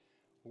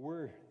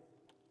We're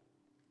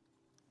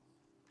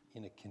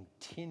in a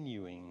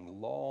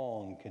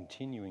long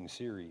continuing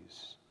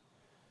series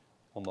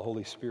on the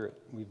Holy Spirit.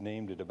 We've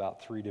named it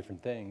about 3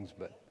 different things,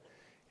 but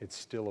it's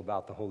still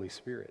about the Holy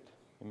Spirit.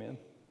 Amen?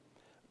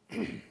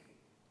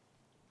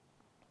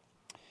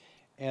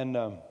 And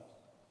I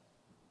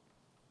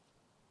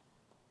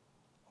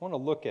want to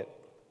look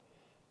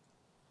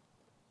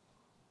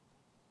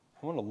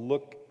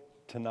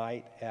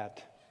tonight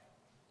at,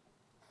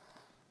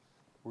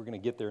 we're going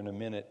to get there in a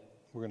minute,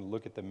 we're going to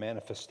look at the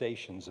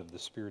manifestations of the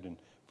Spirit in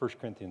 1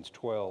 Corinthians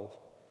 12.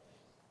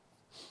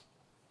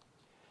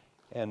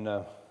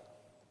 And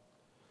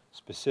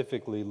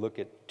specifically look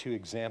at 2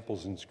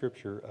 examples in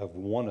Scripture of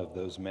one of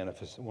those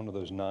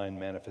 9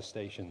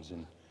 manifestations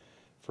in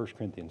 1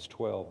 Corinthians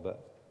 12.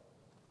 But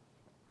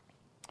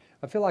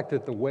I feel like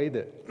that the way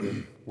that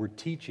we're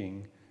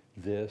teaching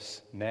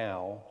this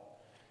now,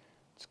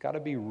 it's got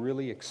to be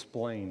really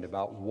explained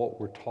about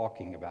what we're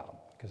talking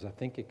about, because I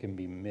think it can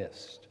be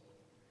missed.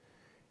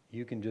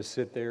 You can just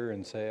sit there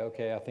and say,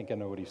 okay, I think I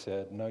know what he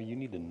said. No, you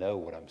need to know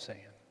what I'm saying.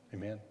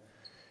 Amen?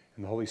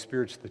 And the Holy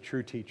Spirit's the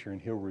true teacher,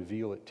 and He'll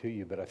reveal it to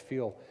you. But I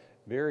feel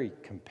very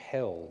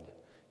compelled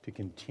to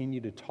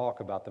continue to talk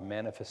about the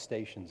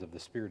manifestations of the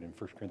Spirit in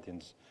 1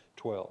 Corinthians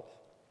 12.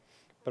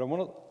 But I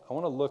want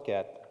to look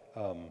at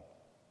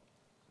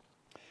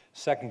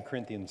 2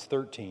 Corinthians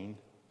 13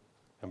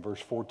 and verse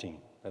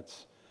 14.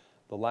 That's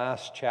the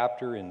last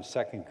chapter in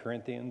 2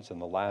 Corinthians and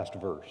the last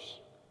verse.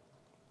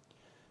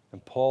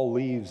 And Paul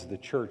leaves the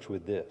church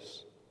with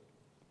this: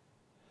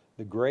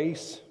 the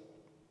grace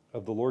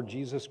of the Lord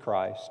Jesus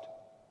Christ,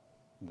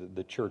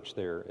 the church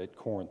there at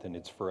Corinth, and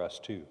it's for us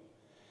too.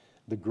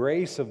 The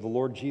grace of the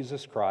Lord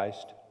Jesus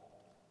Christ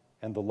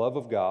and the love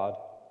of God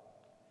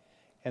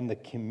and the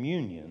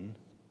communion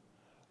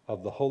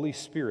of the Holy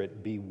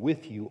Spirit be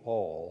with you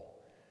all.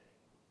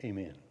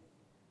 Amen.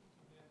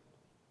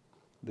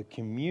 The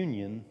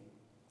communion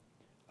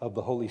of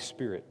the Holy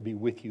Spirit be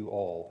with you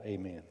all.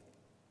 Amen.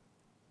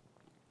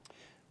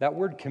 That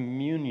word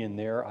communion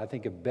there, I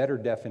think a better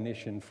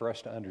definition for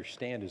us to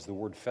understand is the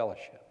word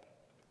fellowship.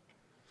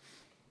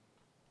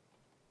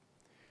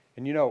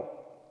 And you know,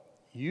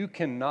 you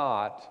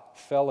cannot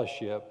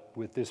fellowship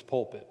with this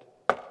pulpit,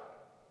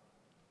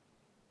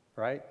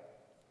 right?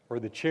 Or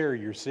the chair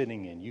you're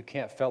sitting in. You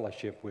can't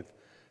fellowship with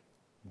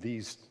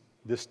this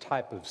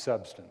type of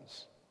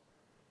substance.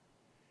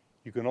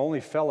 You can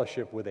only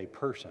fellowship with a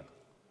person.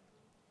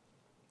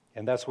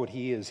 And that's what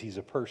he is. He's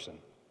a person.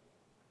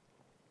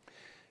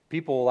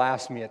 People will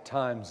ask me at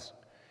times,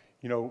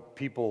 you know,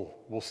 people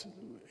will,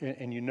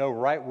 and you know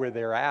right where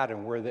they're at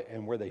and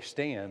where they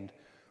stand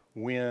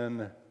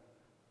when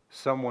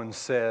someone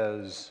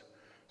says,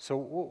 so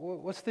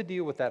what's the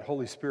deal with that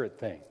Holy Spirit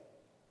thing?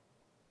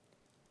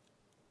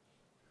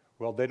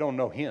 Well, they don't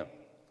know Him.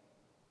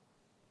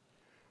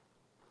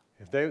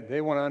 If they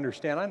want to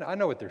understand, I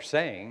know what they're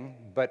saying,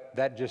 but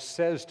that just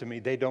says to me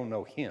they don't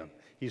know Him.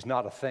 He's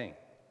not a thing.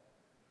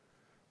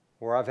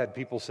 Or I've had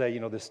people say, you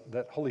know,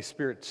 that Holy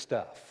Spirit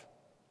stuff.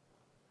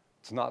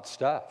 It's not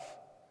stuff.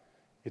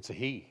 It's a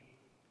He.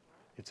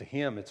 It's a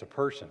Him. It's a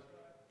person.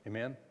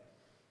 Amen?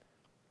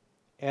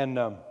 And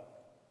the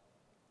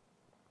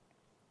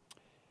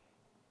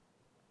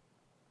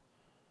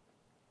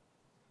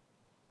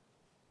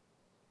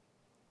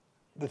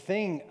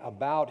thing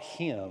about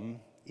Him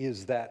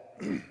is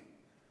that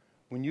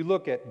when you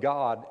look at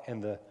God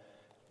and the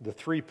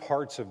 3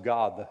 parts of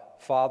God, the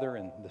Father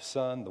and the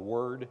Son, the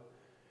Word,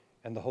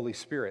 and the Holy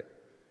Spirit,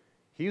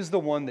 He's the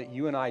one that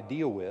you and I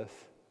deal with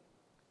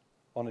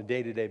on a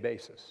day-to-day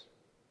basis.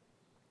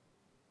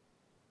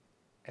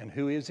 And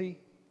who is He?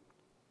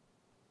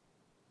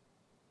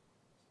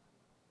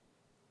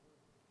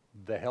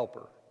 The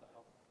helper.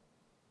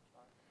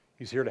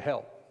 He's here to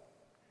help.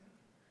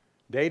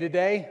 Day to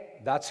day,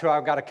 that's who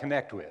I've got to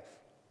connect with.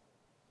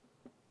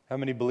 How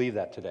many believe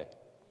that today?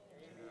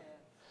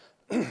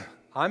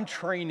 I'm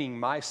training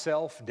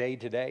myself day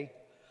to day.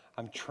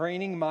 I'm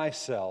training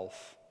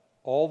myself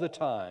all the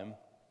time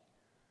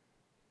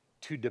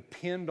to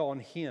depend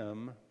on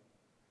Him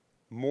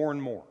more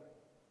and more.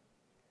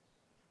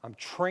 I'm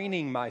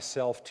training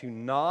myself to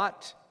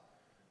not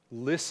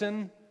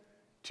listen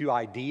to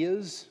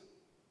ideas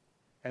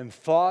and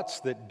thoughts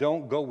that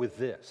don't go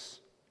with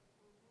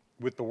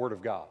with the Word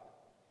of God.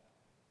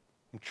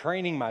 I'm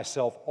training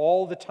myself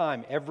all the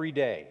time, every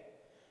day,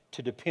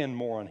 to depend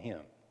more on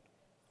Him.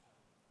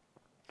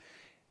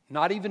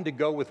 Not even to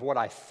go with what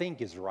I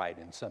think is right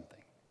in something.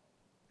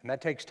 And that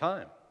takes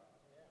time.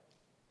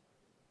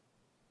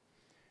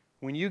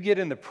 When you get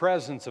in the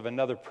presence of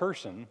another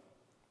person,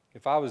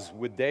 if I was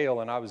with Dale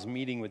and I was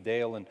meeting with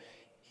Dale and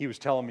he was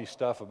telling me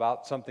stuff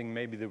about something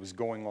maybe that was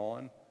going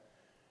on,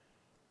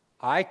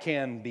 I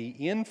can be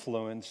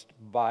influenced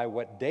by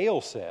what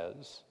Dale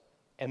says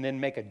and then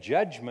make a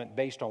judgment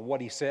based on what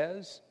he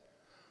says,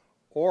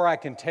 or I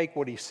can take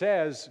what he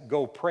says,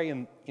 go pray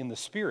in the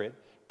Spirit,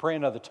 pray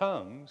in other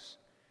tongues,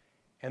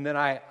 And then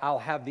I'll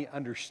have the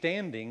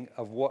understanding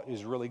of what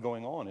is really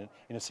going on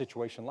in a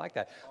situation like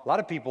that. A lot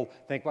of people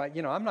think, well,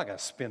 I'm not going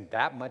to spend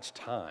that much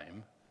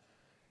time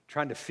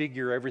trying to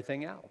figure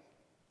everything out.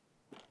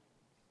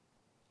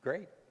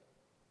 Great.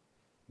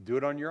 Do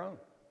it on your own.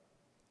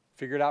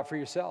 Figure it out for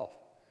yourself.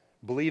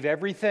 Believe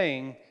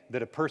everything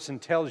that a person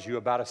tells you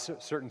about a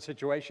certain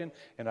situation,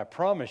 and I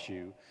promise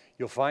you,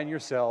 you'll find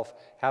yourself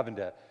having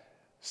to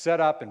set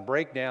up and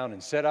break down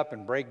and set up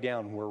and break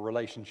down where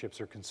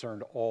relationships are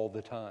concerned all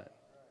the time.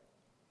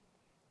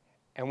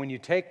 And when you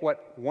take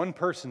what one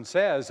person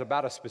says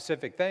about a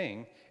specific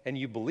thing and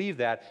you believe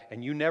that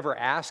and you never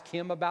ask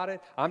him about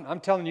it, I'm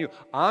telling you,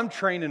 I'm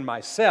training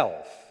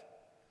myself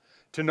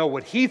to know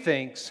what he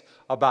thinks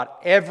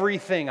about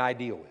everything I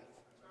deal with.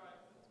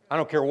 I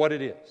don't care what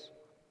it is.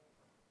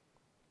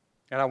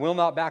 And I will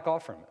not back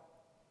off from it.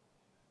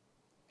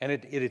 And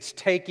it's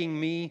taking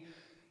me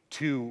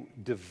to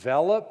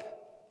develop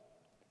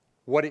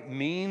what it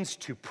means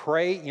to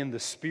pray in the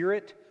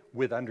Spirit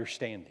with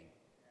understanding.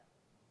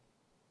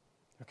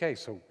 Okay,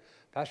 so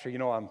Pastor,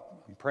 I'm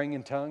praying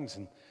in tongues,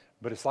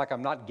 but it's like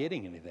I'm not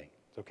getting anything.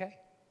 It's okay.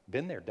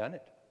 Been there, done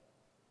it.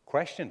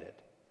 Questioned it.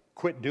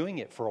 Quit doing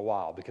it for a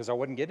while because I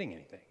wasn't getting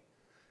anything.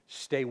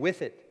 Stay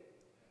with it.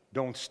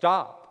 Don't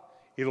stop.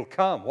 It'll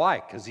come. Why?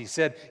 Because he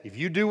said, if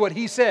you do what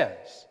he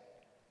says,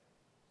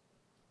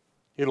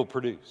 it'll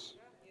produce.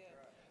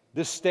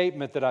 This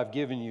statement that I've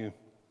given you,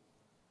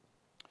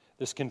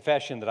 this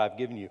confession that I've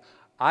given you,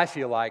 I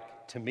feel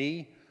like, to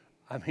me,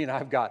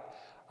 I've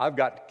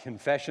got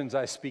confessions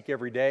I speak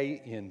every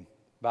day in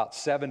about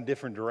 7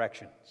 different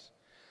directions.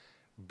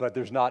 But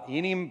there's not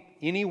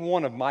any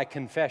one of my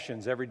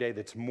confessions every day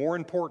that's more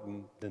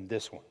important than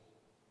this one.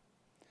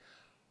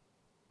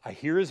 I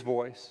hear his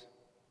voice,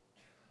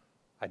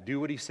 I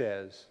do what he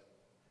says,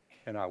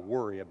 and I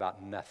worry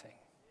about nothing.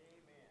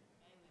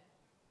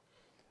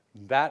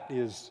 That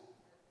is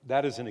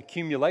an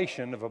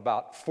accumulation of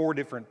about 4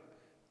 different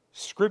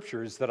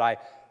scriptures that I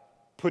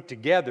put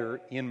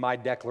together in my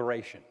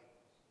declaration.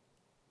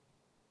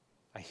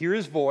 I hear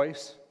his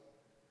voice.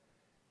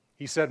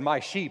 He said, my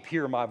sheep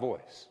hear my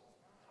voice.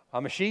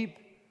 I'm a sheep.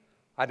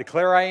 I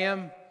declare I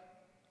am.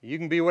 You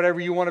can be whatever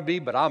you want to be,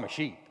 but I'm a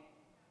sheep.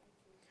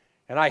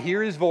 And I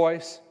hear his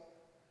voice.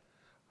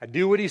 I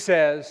do what he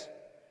says,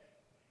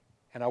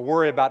 and I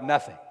worry about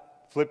nothing.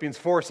 Philippians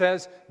 4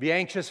 says, be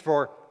anxious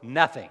for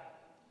nothing.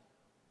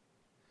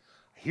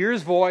 I hear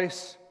his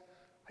voice.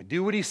 I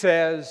do what he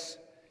says,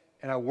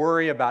 and I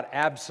worry about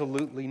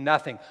absolutely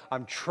nothing.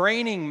 I'm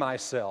training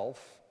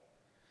myself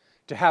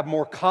to have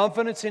more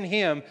confidence in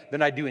him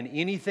than I do in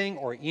anything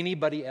or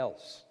anybody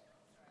else.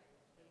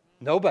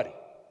 Nobody.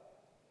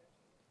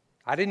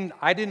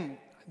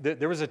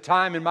 There was a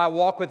time in my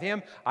walk with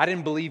him, I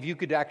didn't believe you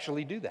could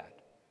actually do that.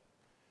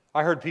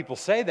 I heard people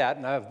say that,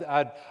 and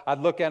I'd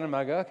look at them and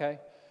I'd go, okay,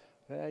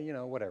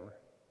 whatever.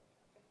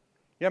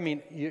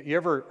 You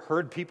ever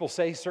heard people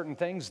say certain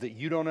things that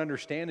you don't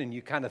understand and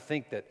you kind of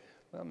think that,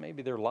 well,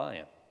 maybe they're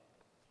lying.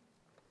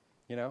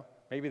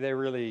 Maybe they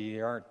really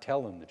aren't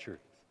telling the truth.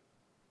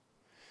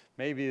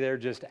 Maybe they're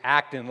just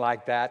acting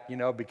like that,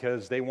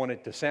 because they want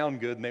it to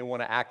sound good and they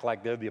want to act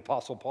like they're the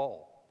Apostle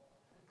Paul.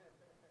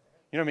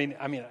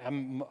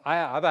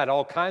 I've had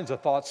all kinds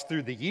of thoughts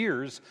through the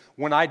years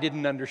when I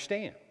didn't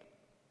understand.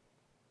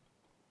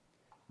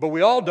 But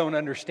we all don't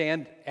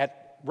understand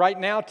right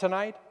now,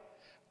 tonight.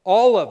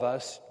 All of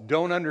us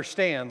don't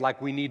understand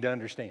like we need to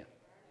understand.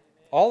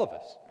 All of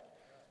us.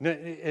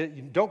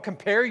 Don't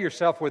compare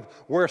yourself with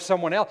where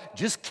someone else.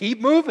 Just keep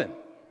moving.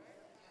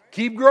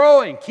 Keep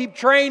growing. Keep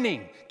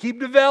training. Keep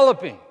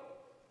developing.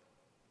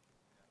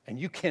 And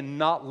you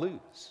cannot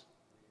lose.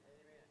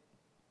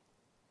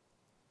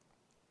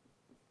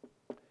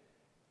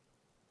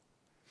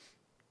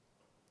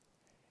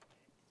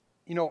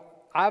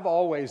 I've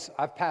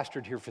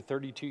pastored here for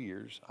 32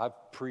 years.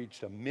 I've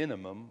preached a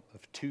minimum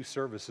of 2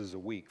 services a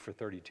week for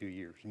 32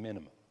 years,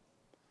 minimum.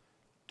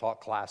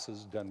 Taught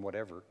classes, done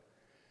whatever.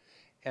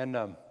 And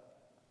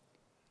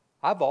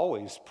I've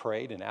always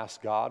prayed and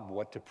asked God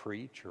what to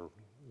preach or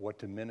what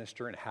to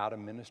minister and how to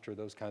minister,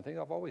 those kind of things.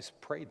 I've always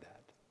prayed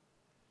that.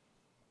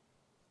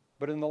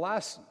 But in the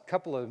last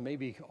couple of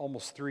maybe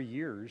almost 3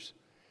 years,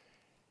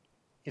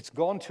 it's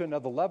gone to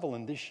another level,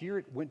 and this year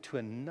it went to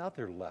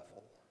another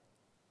level.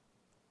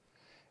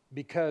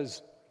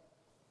 Because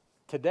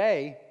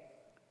today,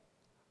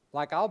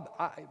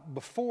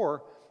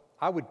 before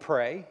I would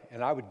pray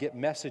and I would get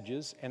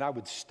messages and I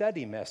would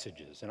study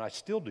messages, and I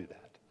still do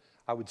that.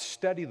 I would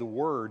study the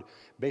Word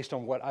based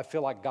on what I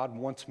feel like God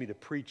wants me to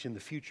preach in the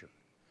future.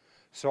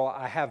 So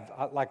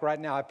right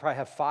now, I probably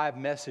have 5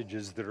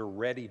 messages that are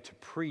ready to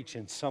preach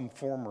in some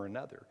form or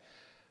another.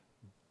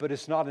 But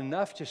it's not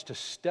enough just to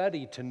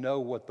study to know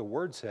what the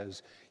Word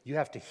says. You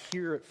have to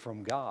hear it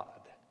from God.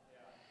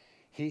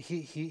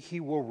 He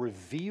will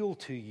reveal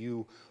to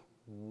you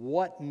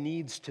what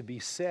needs to be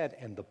said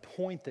and the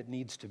point that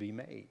needs to be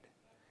made,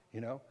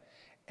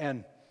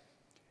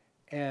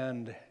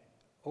 and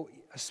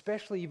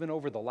especially even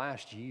over the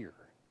last year,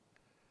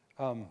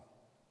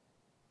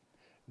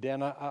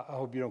 Dan, I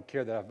hope you don't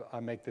care that I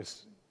make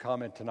this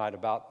comment tonight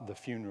about the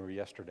funeral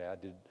yesterday. I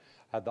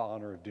had the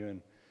honor of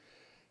doing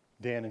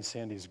Dan and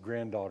Sandy's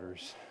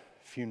granddaughter's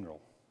funeral.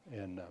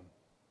 And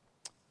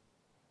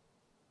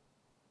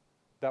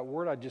that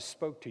word I just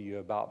spoke to you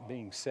about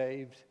being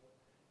saved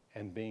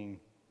and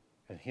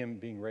him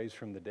being raised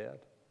from the dead.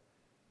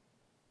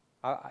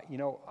 I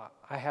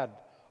had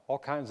all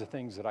kinds of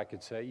things that I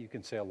could say. You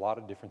can say a lot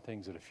of different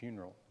things at a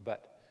funeral.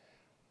 But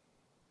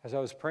as I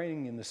was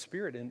praying in the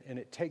Spirit, and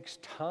it takes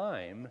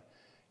time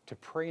to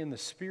pray in the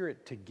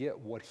Spirit to get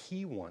what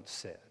he once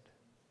said.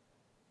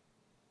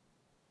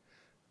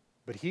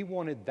 But he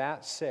wanted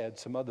that said,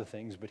 some other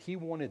things, but he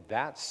wanted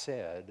that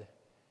said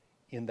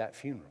in that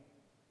funeral.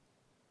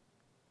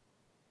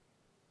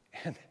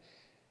 And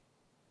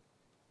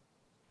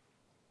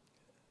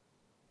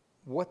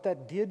what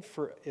that did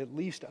for at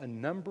least a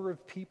number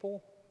of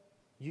people,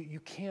 you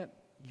can't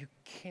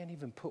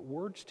even put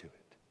words to it.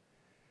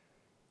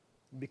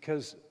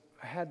 Because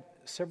I had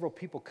several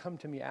people come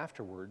to me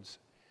afterwards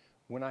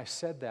when I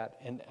said that,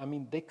 and I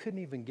mean, they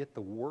couldn't even get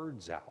the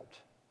words out.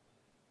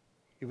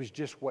 It was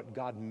just what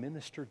God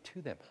ministered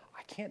to them.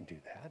 I can't do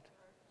that.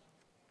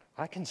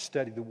 I can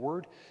study the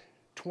Word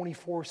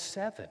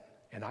 24/7,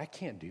 and I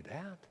can't do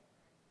that.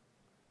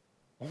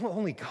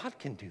 Only God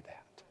can do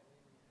that.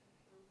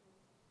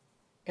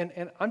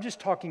 And I'm just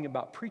talking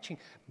about preaching,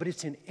 but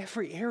it's in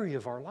every area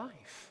of our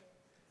life.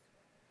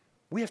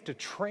 We have to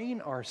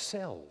train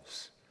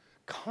ourselves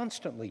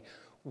constantly.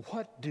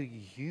 What do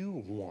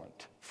you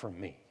want from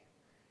me?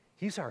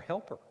 He's our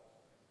helper.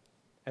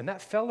 And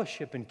that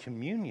fellowship and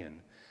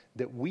communion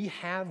that we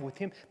have with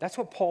him, that's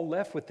what Paul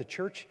left with the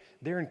church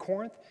there in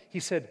Corinth. He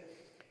said,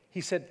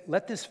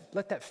 let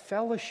that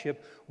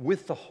fellowship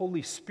with the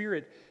Holy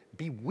Spirit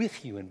be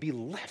with you and be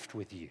left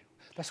with you.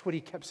 That's what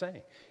he kept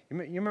saying. You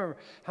remember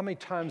how many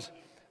times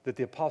that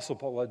the Apostle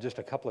Paul, well, just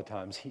a couple of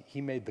times,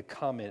 he made the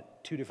comment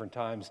 2 different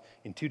times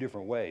in 2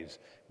 different ways.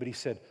 But he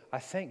said, I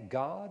thank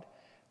God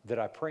that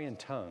I pray in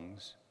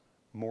tongues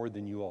more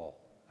than you all.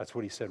 That's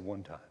what he said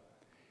one time.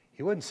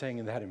 He wasn't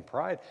saying that in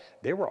pride.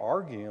 They were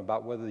arguing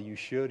about whether you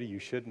should or you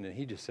shouldn't. And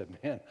he just said,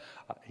 man,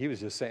 he was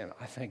just saying,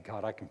 I thank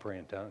God I can pray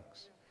in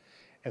tongues.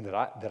 And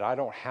that I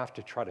don't have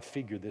to try to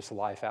figure this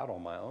life out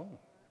on my own,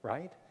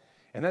 right?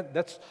 And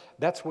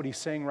that's what he's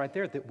saying right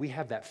there, that we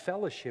have that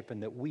fellowship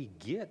and that we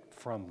get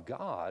from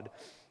God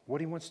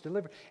what he wants to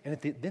deliver. And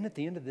then at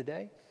the end of the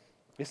day,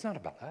 it's not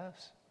about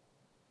us.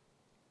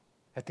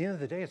 At the end of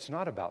the day, it's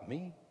not about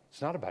me.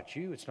 It's not about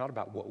you. It's not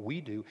about what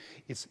we do.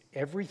 It's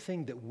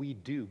everything that we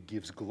do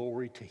gives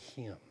glory to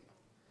him.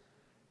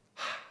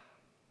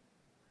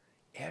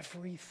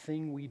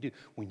 Everything we do.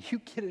 When you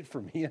get it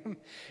from him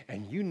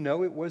and you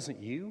know it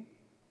wasn't you,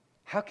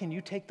 how can you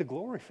take the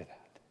glory for that?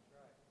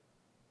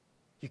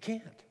 You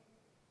can't.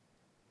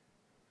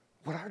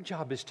 What our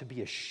job is to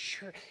be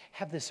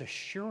have this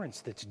assurance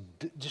that's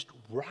just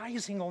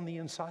rising on the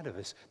inside of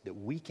us that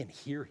we can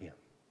hear him.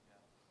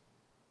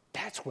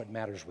 That's what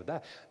matters with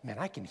us. Man,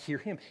 I can hear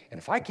him. And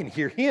if I can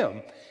hear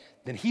him,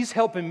 then he's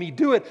helping me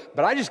do it.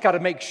 But I just got to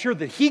make sure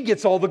that he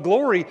gets all the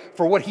glory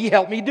for what he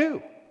helped me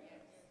do.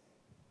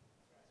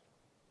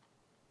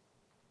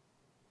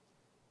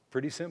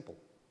 Pretty simple.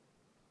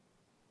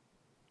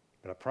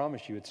 But I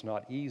promise you it's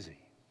not easy.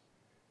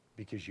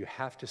 Because you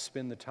have to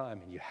spend the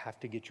time and you have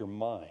to get your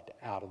mind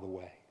out of the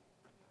way.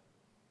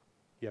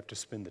 You have to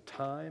spend the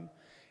time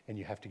and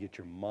you have to get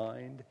your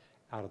mind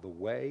out of the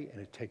way,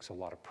 and it takes a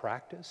lot of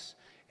practice,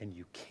 and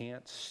you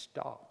can't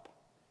stop.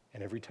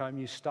 And every time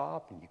you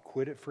stop and you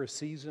quit it for a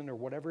season or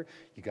whatever,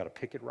 you got to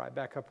pick it right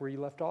back up where you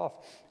left off.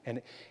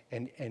 And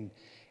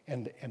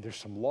there's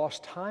some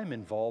lost time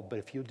involved, but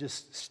if you'll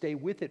just stay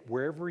with it,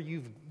 wherever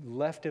you've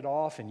left it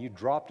off and you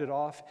dropped it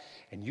off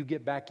and you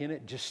get back in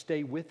it, just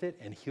stay with it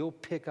and he'll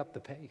pick up the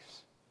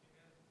pace.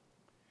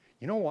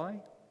 You know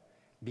why?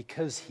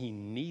 Because he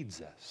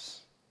needs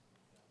us.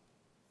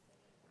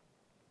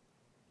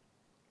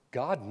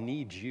 God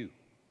needs you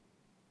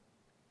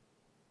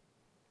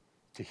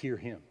to hear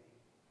him.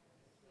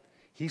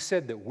 He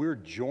said that we're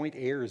joint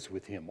heirs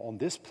with him. On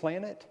this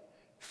planet,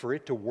 for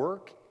it to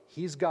work,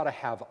 he's got to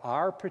have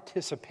our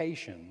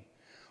participation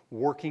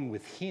working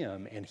with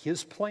him and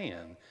his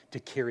plan to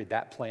carry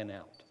that plan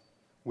out.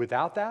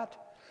 Without that,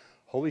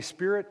 Holy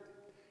Spirit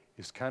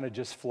is kind of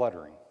just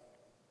fluttering.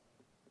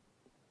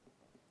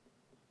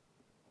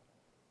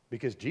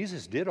 Because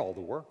Jesus did all the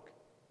work.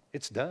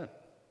 It's done.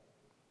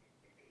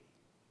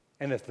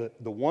 And if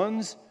the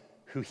ones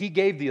who he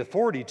gave the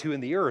authority to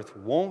in the earth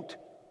won't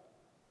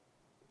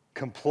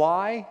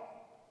comply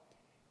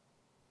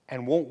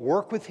and won't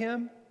work with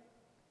him,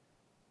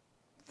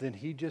 then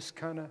he just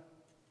kind of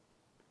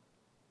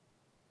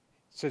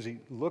says he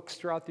looks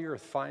throughout the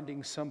earth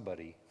finding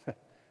somebody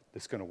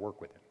that's going to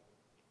work with him.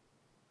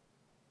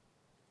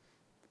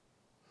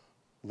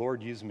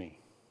 Lord, use me.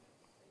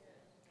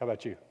 How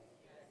about you?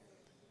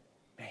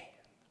 Man,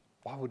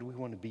 why would we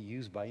want to be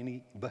used by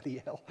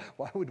anybody else?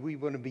 Why would we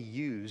want to be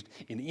used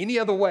in any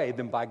other way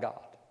than by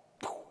God?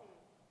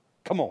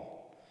 Come on.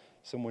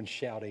 Someone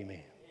shout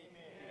amen.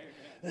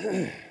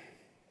 Amen.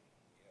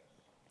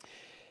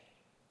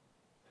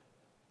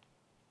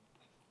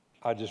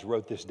 I just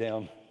wrote this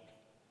down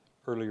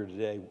earlier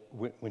today.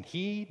 When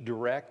He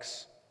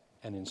directs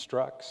and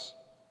instructs,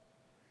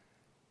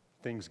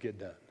 things get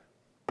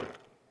done.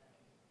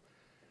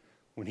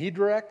 When He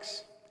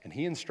directs and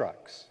He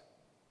instructs,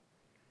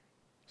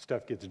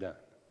 stuff gets done.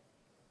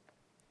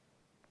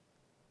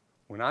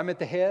 When I'm at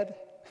the head,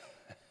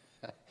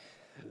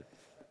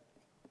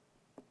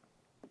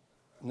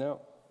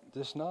 no,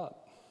 just not.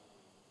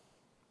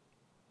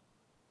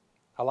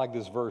 I like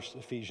this verse,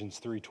 Ephesians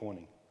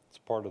 3:20. It's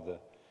part of the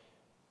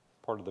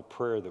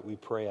prayer that we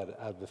pray out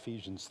of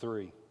Ephesians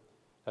 3.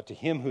 Now, to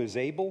Him who is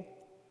able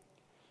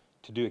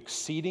to do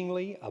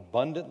exceedingly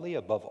abundantly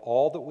above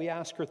all that we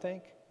ask or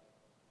think,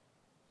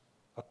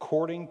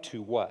 according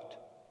to what?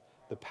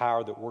 The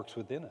power that works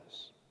within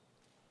us.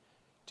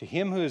 To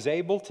Him who is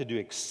able to do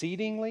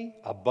exceedingly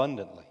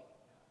abundantly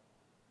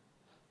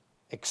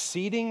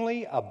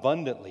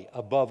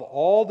above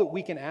all that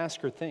we can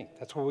ask or think.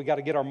 That's where we got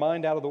to get our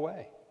mind out of the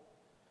way.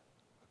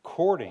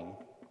 According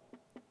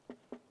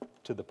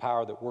to the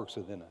power that works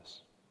within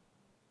us.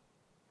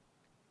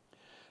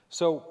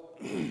 So,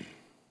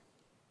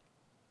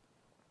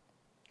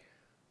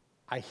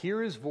 I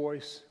hear His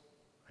voice,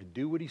 I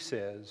do what He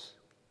says,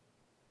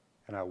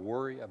 and I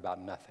worry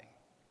about nothing.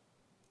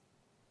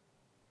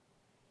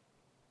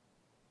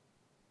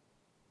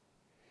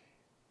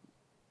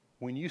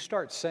 When you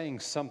start saying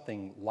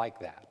something like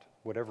that,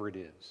 whatever it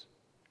is,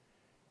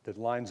 that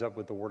lines up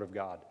with the Word of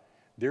God,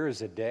 there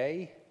is a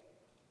day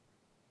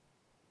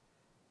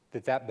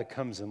that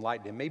becomes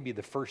enlightened. It may be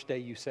the first day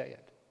you say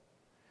it.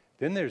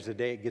 Then there's a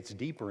day it gets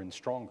deeper and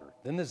stronger.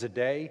 Then there's a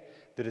day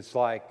that it's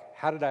like,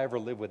 how did I ever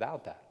live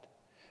without that?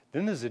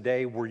 Then there's a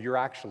day where you're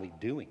actually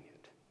doing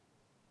it.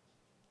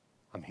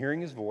 I'm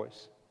hearing His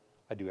voice.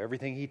 I do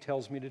everything He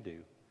tells me to do,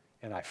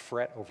 and I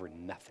fret over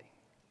nothing.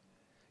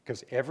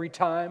 Because every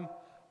time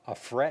a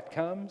fret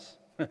comes,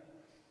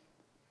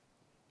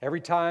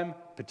 every time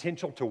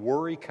potential to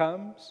worry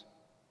comes,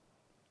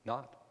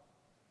 I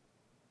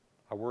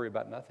worry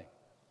about nothing.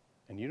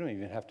 And you don't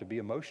even have to be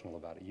emotional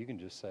about it. You can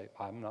just say,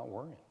 I'm not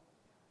worrying.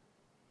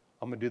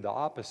 I'm going to do the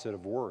opposite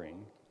of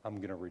worrying. I'm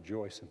going to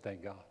rejoice and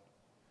thank God.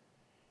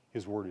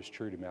 His word is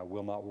true to me. I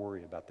will not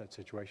worry about that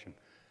situation.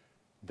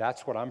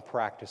 That's what I'm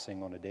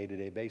practicing on a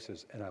day-to-day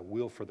basis, and I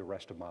will for the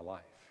rest of my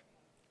life.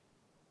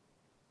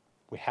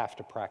 We have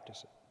to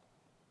practice it.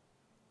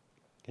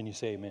 Can you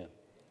say amen?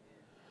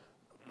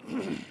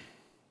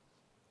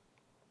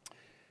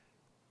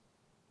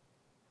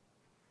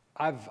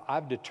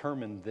 I've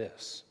determined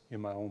this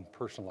in my own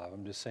personal life.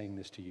 I'm just saying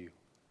this to you.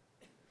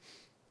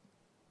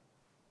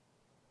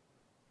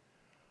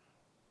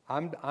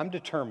 I'm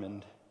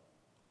determined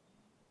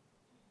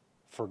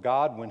for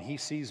God, when He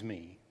sees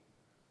me,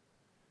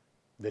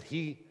 that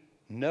He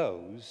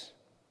knows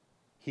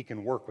He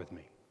can work with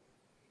me.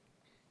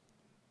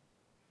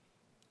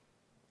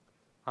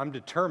 I'm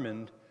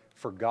determined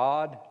for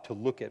God to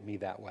look at me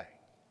that way.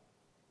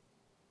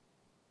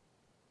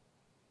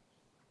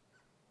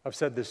 I've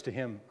said this to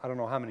Him, I don't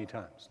know how many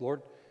times.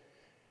 Lord,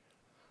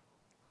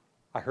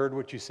 I heard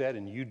what You said,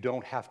 and You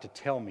don't have to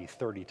tell me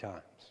 30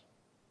 times.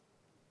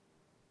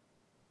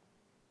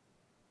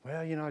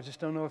 Well, I just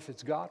don't know if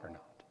it's God or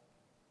not.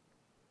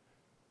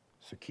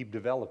 So keep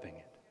developing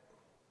it.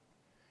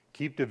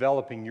 Keep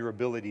developing your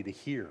ability to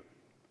hear,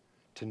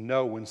 to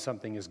know when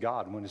something is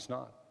God and when it's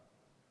not.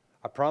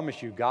 I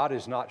promise you, God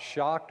is not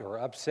shocked or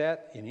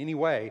upset in any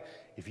way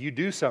if you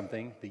do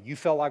something that you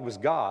felt like was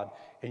God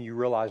and you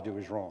realized it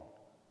was wrong.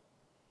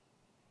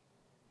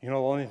 The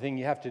only thing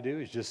you have to do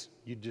is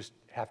you just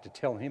have to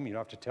tell Him. You don't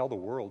have to tell the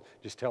world.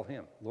 Just tell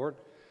Him, Lord,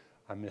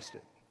 I missed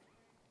it.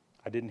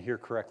 I didn't hear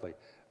correctly,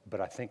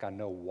 but I think I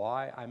know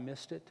why I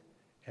missed it,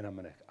 and I'm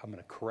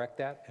gonna correct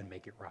that and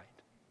make it right.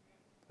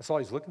 That's all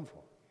He's looking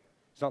for.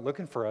 He's not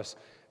looking for us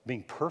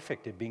being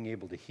perfect at being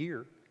able to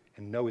hear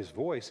and know His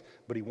voice,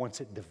 but He wants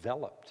it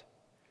developed.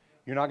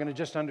 You're not going to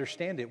just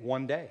understand it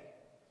one day.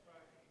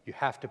 You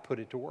have to put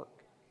it to work.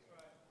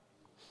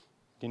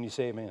 Can you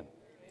say amen?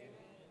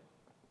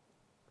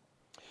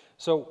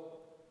 So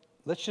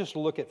let's just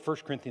look at 1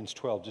 Corinthians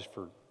 12 just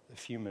for a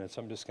few minutes.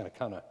 I'm just going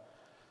to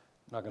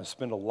not going to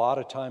spend a lot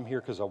of time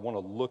here because I want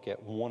to look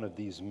at one of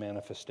these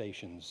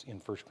manifestations in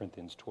 1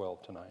 Corinthians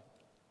 12 tonight.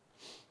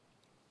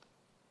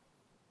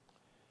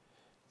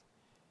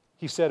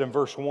 He said in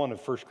verse 1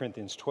 of 1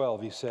 Corinthians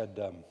 12, he said,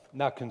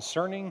 now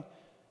concerning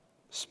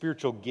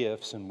spiritual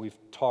gifts, and we've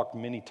talked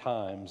many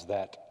times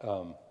that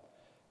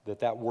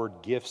that word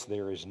gifts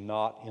there is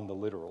not in the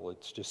literal.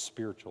 It's just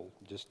spiritual,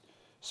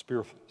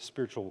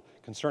 spiritual,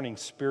 concerning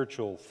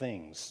spiritual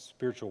things,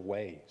 spiritual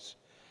ways,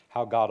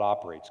 how God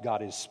operates.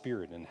 God is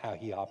spirit and how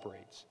He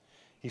operates.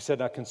 He said,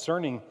 now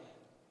concerning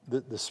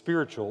the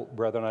spiritual,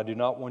 brethren, I do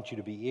not want you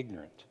to be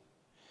ignorant.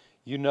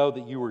 You know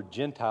that you were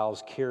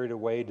Gentiles carried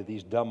away to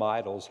these dumb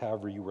idols,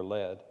 however you were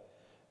led.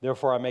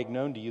 Therefore I make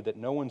known to you that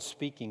no one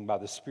speaking by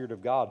the Spirit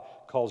of God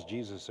calls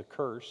Jesus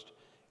accursed,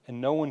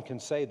 and no one can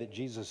say that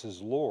Jesus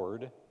is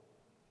Lord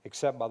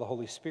except by the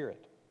Holy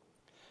Spirit.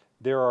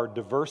 There are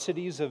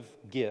diversities of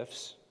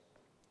gifts,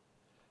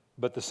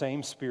 but the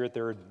same Spirit.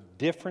 There are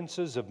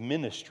differences of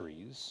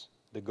ministries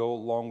that go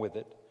along with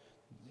it.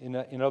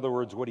 In other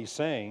words, what he's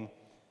saying,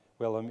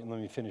 well, let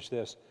me finish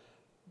this.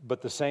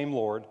 But the same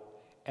Lord,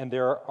 and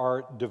there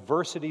are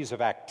diversities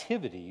of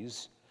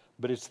activities,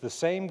 but it's the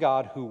same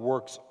God who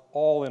works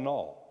all in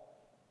all.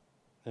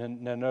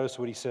 And now notice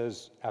what he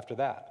says after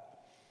that.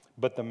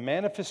 But the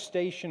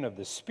manifestation of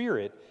the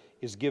Spirit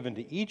is given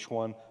to each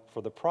one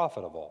for the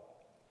profit of all.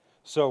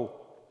 So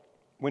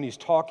when he's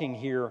talking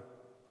here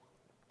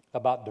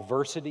about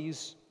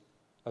diversities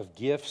of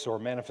gifts or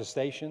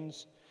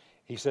manifestations,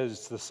 he says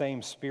it's the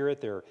same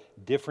Spirit. There are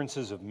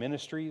differences of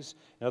ministries.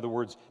 In other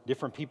words,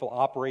 different people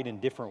operate in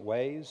different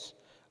ways,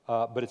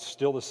 but it's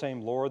still the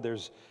same Lord.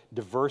 There's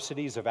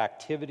diversities of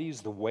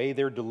activities, the way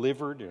they're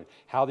delivered, and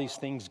how these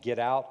things get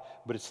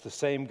out, but it's the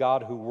same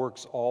God who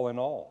works all in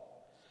all.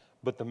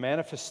 But the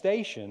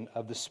manifestation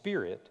of the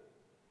Spirit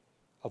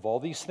of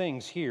all these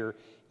things here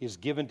is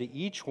given to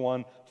each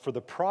one for the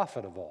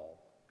profit of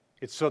all.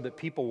 It's so that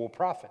people will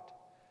profit.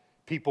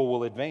 People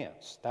will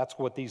advance. That's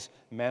what these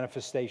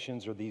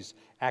manifestations or these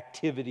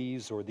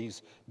activities or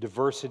these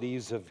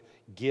diversities of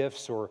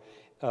gifts or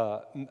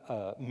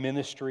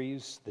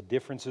ministries, the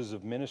differences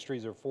of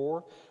ministries are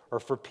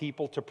for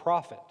people to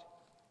profit.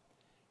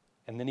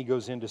 And then he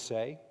goes on to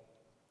say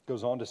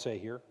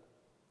here,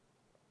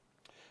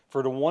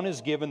 for to one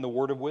is given the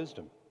word of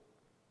wisdom.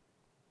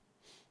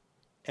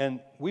 And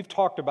we've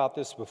talked about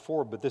this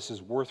before, but this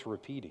is worth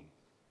repeating.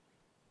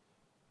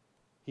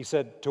 He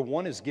said, to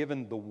one is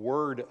given the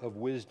word of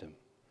wisdom,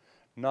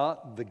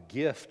 not the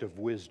gift of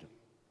wisdom.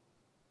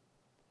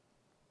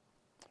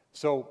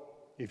 So,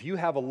 if you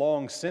have a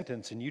long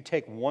sentence and you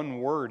take one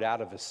word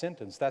out of a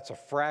sentence, that's a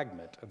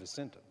fragment of a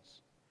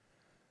sentence.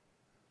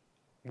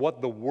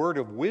 What the word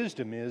of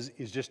wisdom is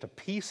just a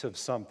piece of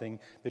something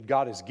that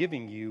God is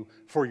giving you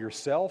for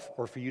yourself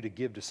or for you to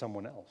give to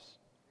someone else.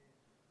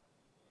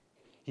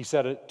 He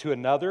said to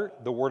another,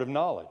 the word of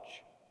knowledge.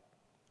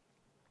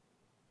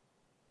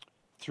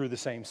 Through the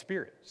same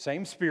Spirit.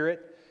 Same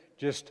Spirit,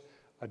 just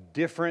a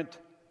different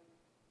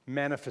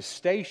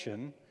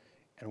manifestation.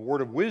 And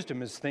word of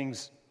wisdom is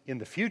things in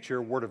the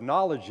future. Word of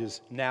knowledge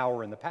is now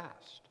or in the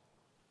past.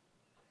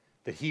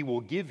 That He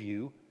will give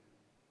you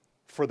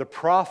for the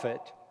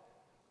profit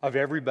of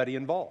everybody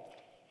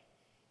involved.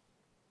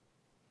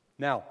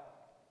 Now,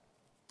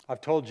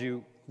 I've told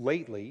you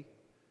lately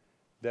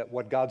that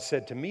what God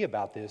said to me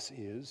about this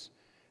is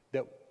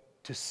that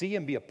to see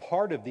and be a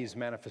part of these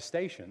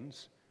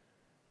manifestations,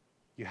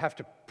 you have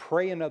to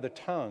pray in other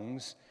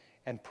tongues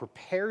and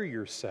prepare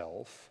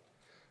yourself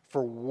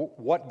for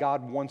what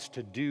God wants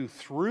to do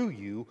through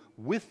you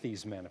with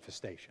these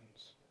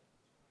manifestations.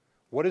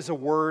 What is a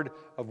word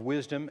of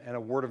wisdom and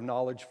a word of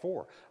knowledge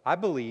for? I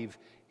believe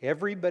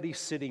everybody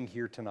sitting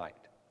here tonight,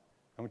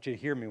 I want you to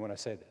hear me when I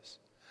say this.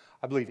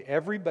 I believe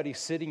everybody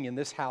sitting in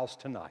this house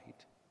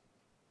tonight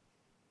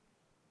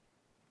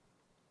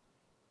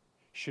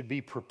should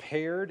be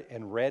prepared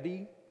and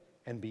ready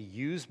and be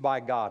used by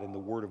God in the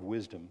word of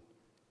wisdom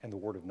and the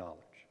word of knowledge.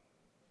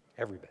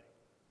 Everybody.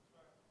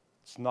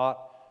 It's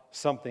not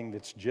something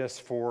that's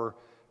just for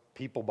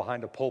people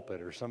behind a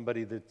pulpit or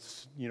somebody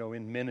that's,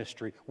 in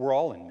ministry. We're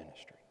all in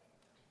ministry.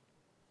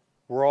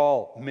 We're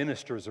all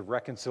ministers of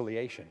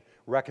reconciliation,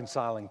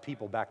 reconciling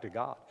people back to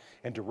God.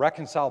 And to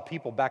reconcile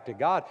people back to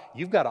God,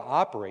 you've got to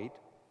operate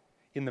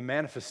in the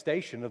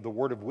manifestation of the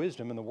word of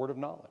wisdom and the word of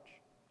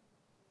knowledge.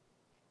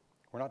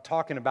 We're not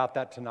talking about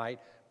that tonight,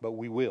 but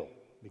we will,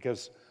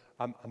 because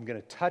I'm going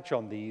to touch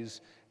on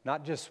these,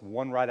 not just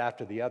one right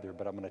after the other,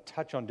 but I'm going to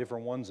touch on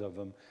different ones of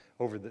them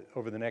over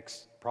the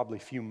next probably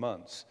few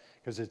months,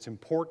 because it's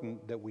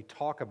important that we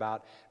talk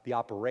about the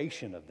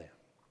operation of them.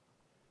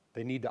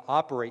 They need to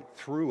operate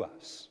through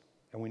us,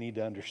 and we need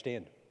to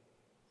understand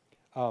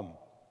them.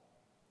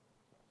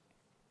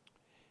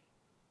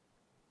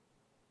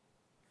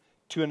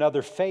 To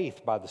another,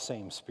 faith by the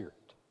same Spirit.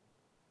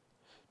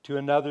 To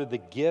another, the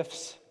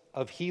gifts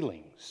of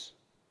healings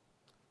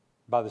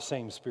by the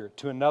same Spirit.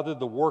 To another,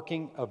 the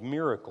working of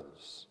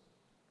miracles.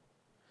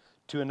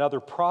 To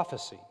another,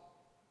 prophecy.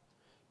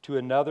 To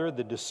another,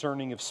 the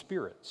discerning of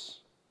spirits.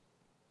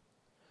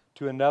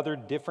 To another,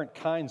 different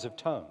kinds of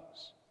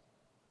tongues.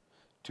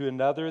 To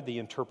another, the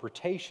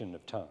interpretation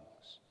of tongues.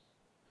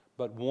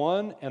 But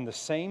one and the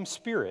same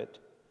Spirit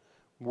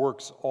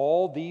works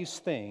all these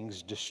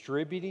things,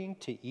 distributing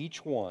to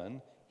each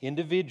one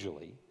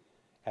individually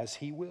as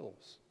He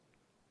wills.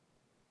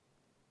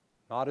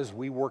 Not as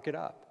we work it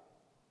up.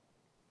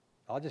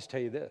 I'll just tell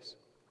you this.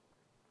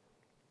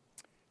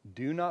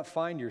 Do not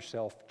find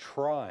yourself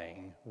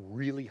trying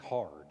really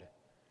hard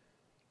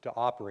to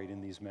operate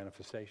in these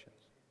manifestations.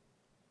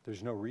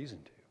 There's no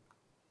reason to.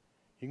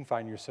 You can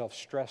find yourself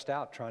stressed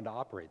out trying to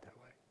operate that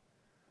way.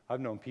 I've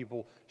known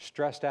people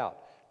stressed out,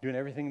 doing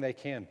everything they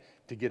can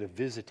to get a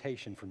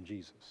visitation from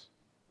Jesus.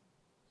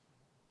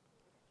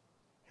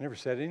 He never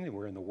said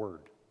anywhere in the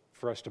Word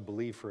for us to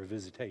believe for a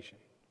visitation.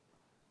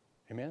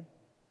 Amen?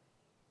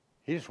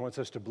 He just wants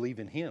us to believe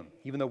in Him.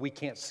 Even though we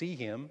can't see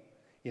Him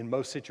in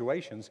most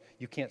situations,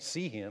 you can't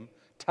see Him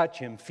touch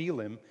him, feel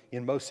him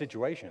in most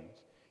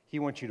situations. He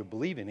wants you to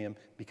believe in him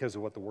because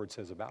of what the Word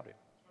says about him.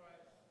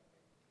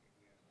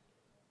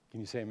 Can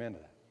you say amen to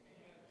that?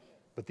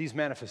 But these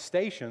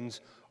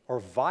manifestations are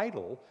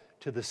vital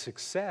to the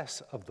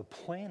success of the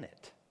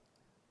planet.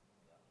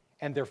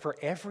 And they're for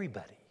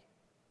everybody.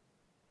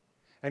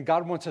 And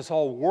God wants us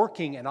all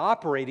working and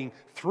operating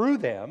through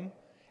them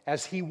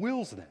as He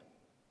wills them.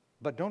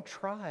 But don't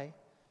try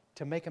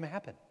to make them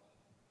happen.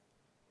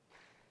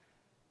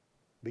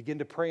 Begin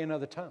to pray in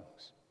other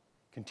tongues.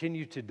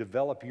 Continue to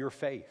develop your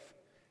faith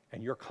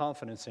and your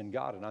confidence in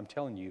God. And I'm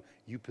telling you,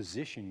 you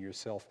position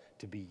yourself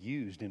to be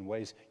used in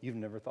ways you've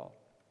never thought.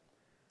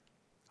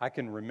 I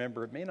can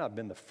remember, it may not have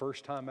been the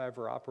first time I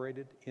ever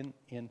operated in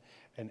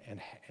and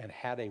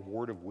had a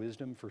word of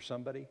wisdom for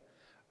somebody,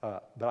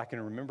 but I can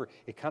remember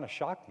it kind of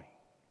shocked me.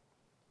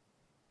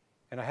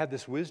 And I had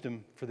this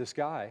wisdom for this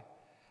guy,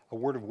 a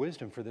word of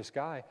wisdom for this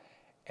guy,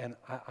 and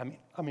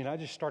I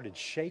just started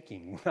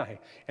shaking.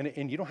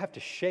 And you don't have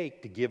to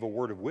shake to give a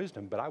word of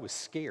wisdom, but I was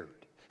scared.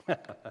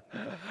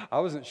 I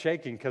wasn't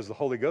shaking because the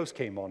Holy Ghost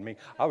came on me.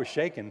 I was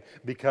shaking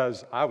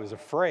because I was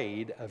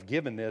afraid of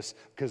giving this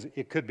because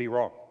it could be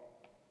wrong.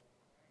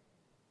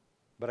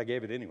 But I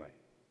gave it anyway,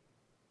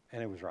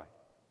 and it was right.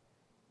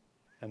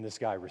 And this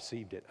guy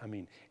received it.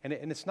 And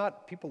it's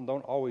not, people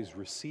don't always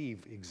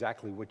receive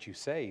exactly what you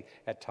say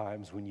at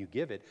times when you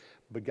give it,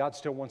 but God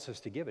still wants us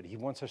to give it. He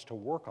wants us to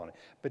work on it.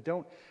 But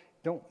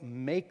don't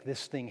make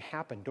this thing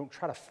happen. Don't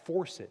try to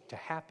force it to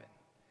happen.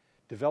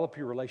 Develop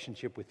your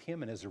relationship with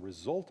Him, and as a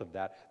result of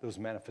that, those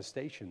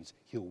manifestations,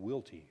 He'll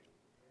will to you.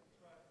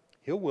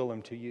 He'll will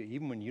them to you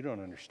even when you don't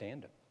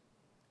understand them.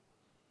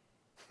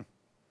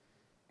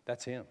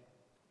 That's Him.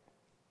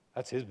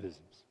 That's His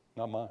business,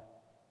 not mine.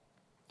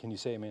 Can you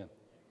say amen?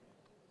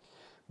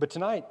 But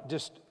tonight,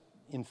 just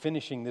in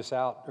finishing this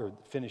out, or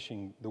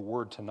finishing the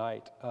word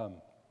tonight, I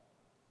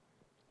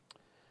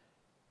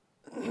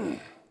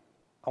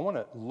want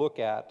to look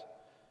at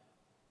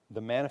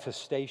the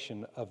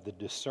manifestation of the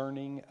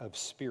discerning of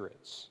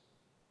spirits.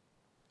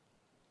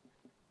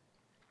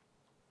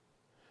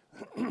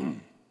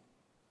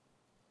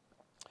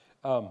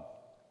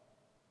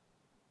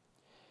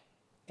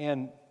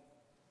 And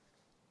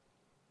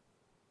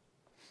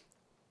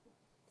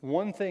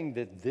one thing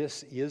that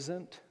this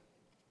isn't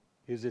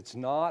is it's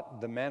not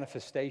the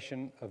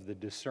manifestation of the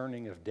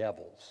discerning of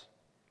devils.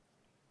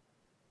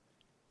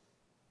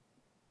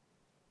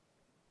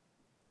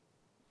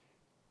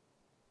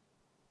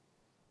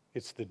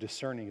 It's the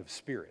discerning of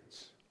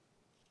spirits.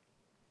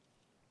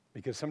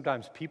 Because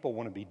sometimes people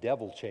want to be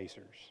devil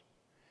chasers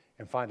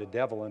and find a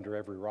devil under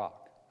every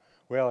rock.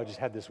 Well, I just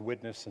had this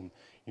witness and,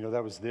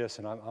 that was this,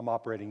 and I'm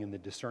operating in the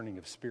discerning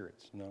of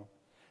spirits. No,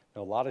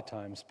 a lot of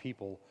times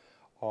people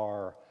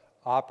are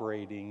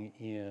operating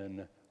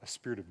in a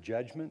spirit of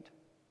judgment,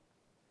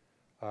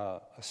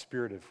 a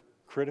spirit of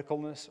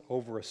criticalness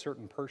over a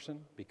certain person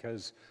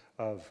because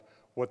of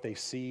what they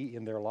see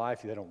in their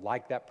life. They don't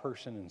like that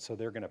person, and so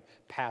they're going to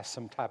pass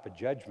some type of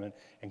judgment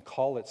and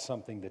call it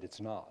something that it's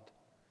not.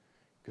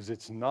 Because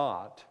it's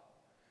not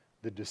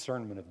the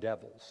discernment of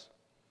devils.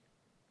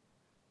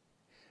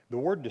 The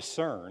word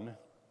discern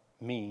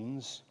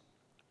means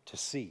to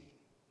see.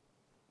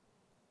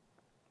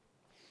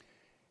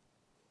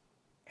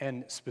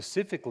 And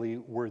specifically,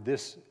 where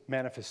this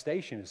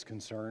manifestation is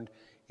concerned,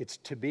 it's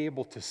to be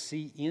able to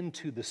see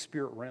into the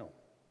spirit realm.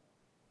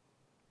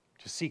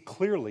 To see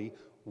clearly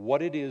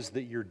what it is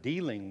that you're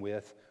dealing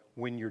with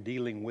when you're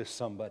dealing with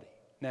somebody.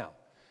 Now,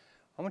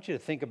 I want you to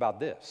think about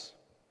this.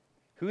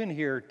 Who in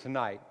here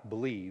tonight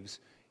believes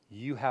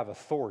you have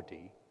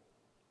authority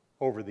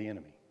over the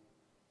enemy?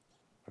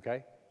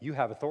 Okay? You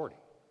have authority.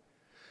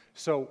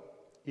 So,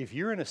 if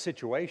you're in a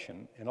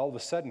situation and all of a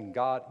sudden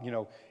God,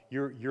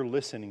 you're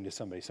listening to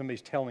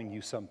somebody's telling you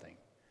something,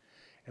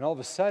 and all of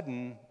a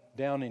sudden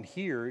down in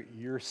here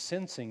you're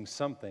sensing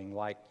something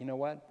like, you know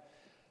what?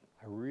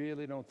 I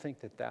really don't think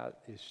that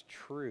is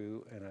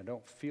true, and I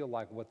don't feel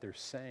like what they're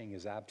saying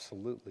is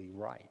absolutely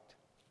right.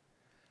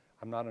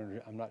 I'm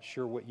not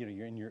sure what you're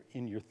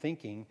in your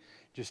thinking.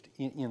 Just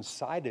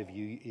inside of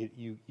you,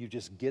 you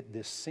just get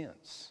this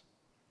sense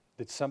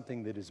that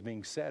something that is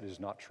being said is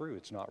not true.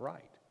 It's not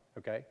right.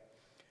 Okay.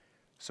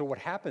 So what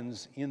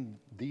happens in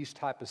these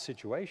type of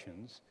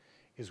situations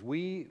is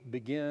we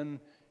begin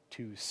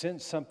to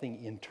sense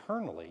something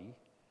internally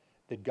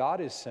that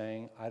God is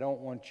saying, I don't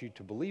want you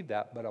to believe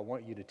that, but I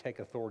want you to take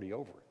authority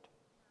over it.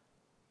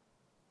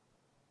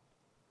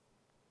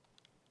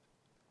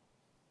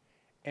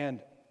 And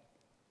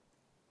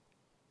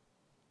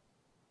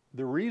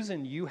the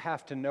reason you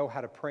have to know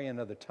how to pray in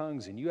other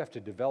tongues and you have to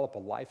develop a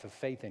life of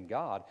faith in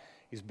God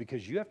is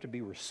because you have to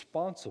be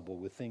responsible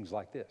with things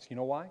like this. You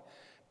know why?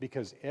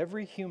 Because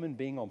every human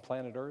being on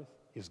planet Earth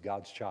is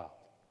God's child.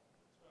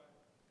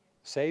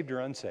 Saved or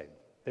unsaved,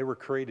 they were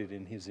created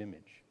in His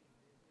image.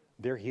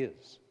 They're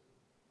His.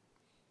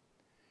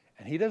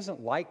 And He doesn't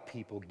like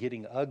people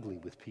getting ugly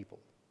with people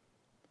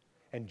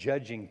and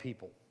judging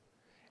people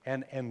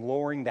and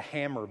lowering the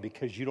hammer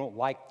because you don't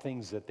like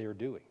things that they're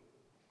doing.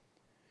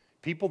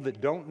 People that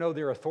don't know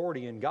their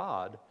authority in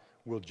God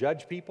will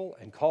judge people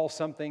and call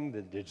something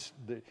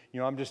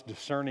I'm just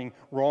discerning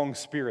wrong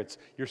spirits.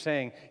 You're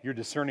saying you're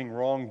discerning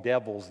wrong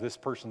devils. This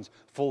person's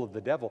full of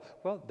the devil.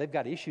 Well, they've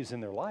got issues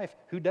in their life.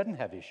 Who doesn't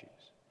have issues?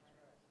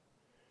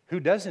 Who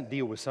doesn't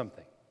deal with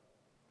something?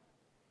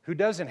 Who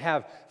doesn't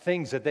have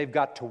things that they've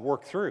got to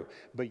work through?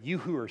 But you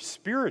who are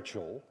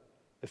spiritual,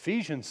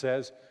 Ephesians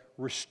says,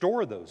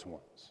 restore those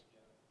ones.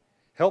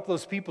 Help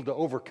those people to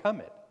overcome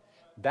it.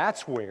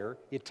 That's where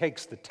it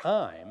takes the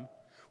time.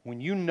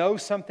 When you know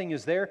something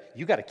is there,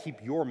 you got to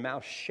keep your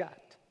mouth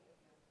shut.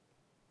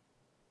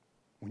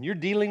 When you're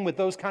dealing with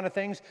those kind of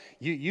things,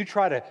 you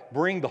try to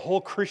bring the whole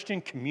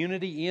Christian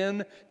community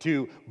in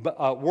to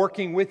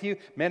working with you.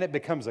 Man, it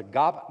becomes a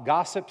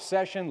gossip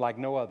session like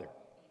no other.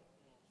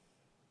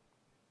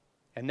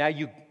 And now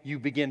you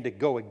begin to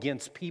go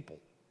against people.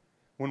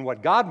 When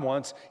what God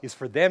wants is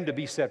for them to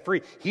be set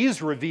free.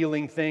 He's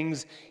revealing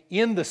things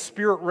in the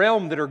spirit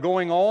realm that are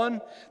going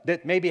on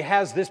that maybe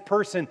has this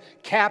person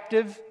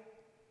captive,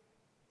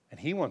 and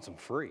He wants them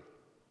free.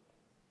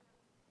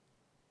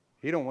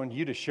 He don't want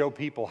you to show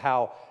people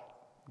how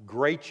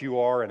great you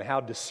are and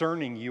how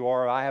discerning you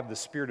are. I have the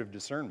spirit of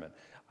discernment.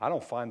 I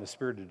don't find the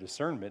spirit of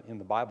discernment in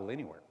the Bible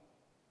anywhere.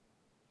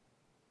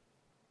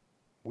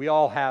 We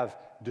all have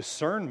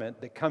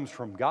discernment that comes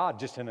from God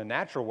just in a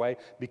natural way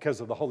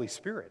because of the Holy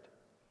Spirit.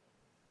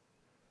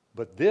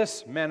 But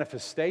this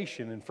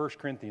manifestation in 1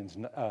 Corinthians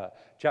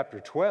chapter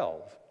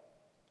 12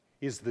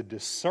 is the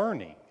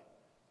discerning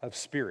of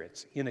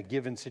spirits in a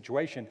given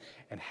situation.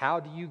 And how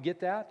do you get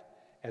that?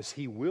 As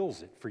He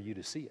wills it for you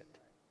to see it.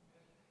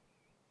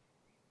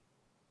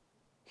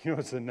 You know,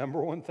 it's the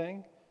number one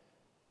thing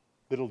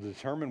that'll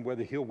determine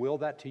whether He'll will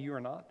that to you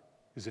or not,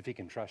 is if He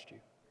can trust you.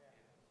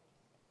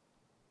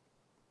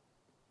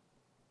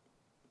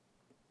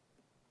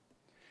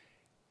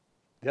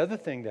 The other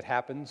thing that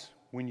happens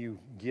when you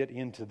get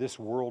into this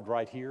world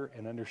right here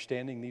and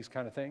understanding these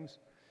kind of things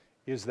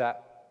is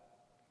that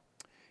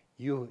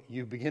you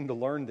begin to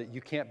learn that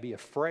you can't be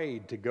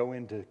afraid to go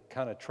into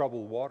kind of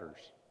troubled waters.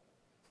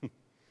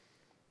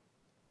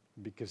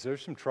 Because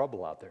there's some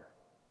trouble out there.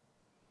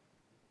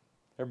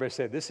 Everybody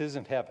say, this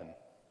isn't heaven.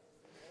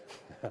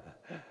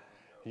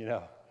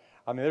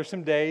 There's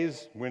some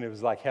days when it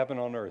was like heaven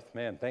on earth.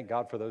 Man, thank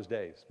God for those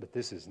days. But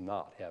this is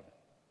not heaven.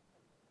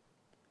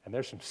 And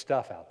there's some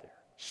stuff out there,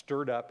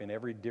 stirred up in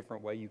every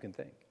different way you can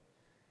think.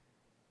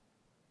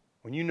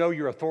 When you know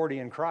your authority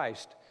in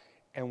Christ,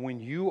 and when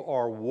you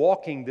are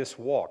walking this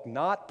walk,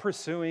 not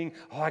pursuing,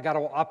 I got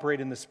to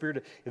operate in the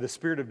spirit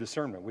of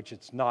discernment, which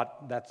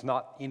that's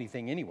not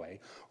anything anyway,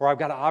 or I've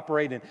got to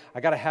operate in,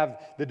 I got to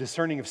have the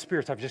discerning of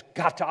spirits, I've just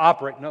got to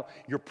operate. No,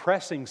 you're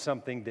pressing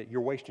something that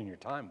you're wasting your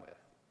time with.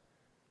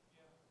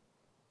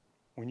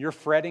 When you're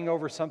fretting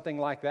over something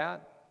like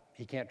that,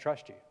 He can't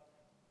trust you.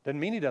 Doesn't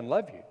mean He doesn't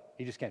love you,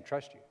 He just can't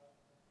trust you.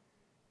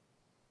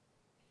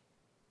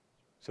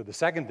 So the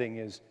second thing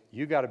is,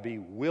 you got to be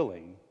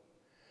willing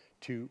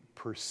to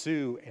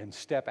pursue and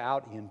step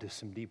out into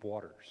some deep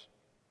waters.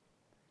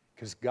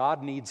 Because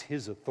God needs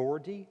His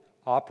authority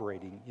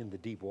operating in the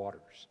deep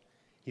waters.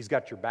 He's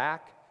got your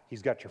back,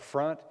 He's got your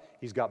front,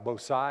 He's got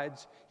both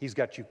sides, He's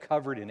got you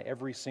covered in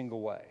every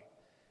single way.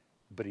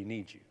 But He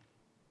needs you.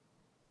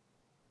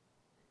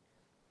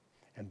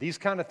 And these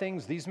kind of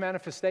things, these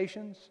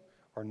manifestations,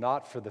 are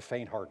not for the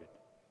faint-hearted.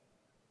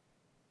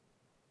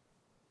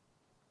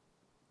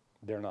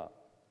 They're not.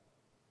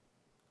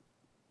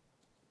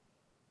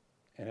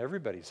 And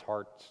everybody's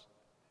heart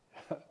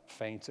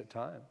faints at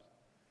times.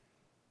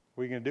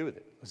 What are you going to do with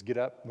it? Let's get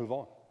up, move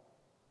on.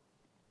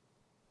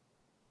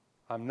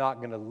 I'm not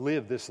going to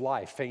live this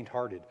life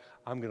faint-hearted.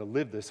 I'm going to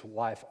live this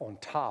life on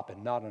top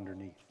and not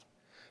underneath.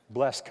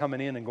 Blessed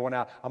coming in and going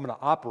out. I'm going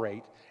to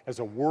operate as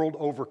a world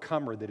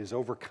overcomer that is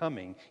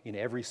overcoming in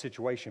every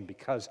situation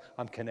because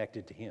I'm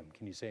connected to Him.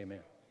 Can you say amen?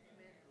 Amen.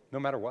 No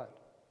matter what.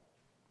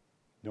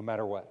 No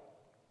matter what.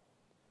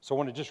 So I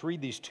want to just read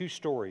these two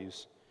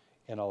stories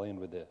and I'll end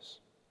with this.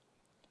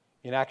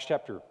 In Acts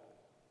chapter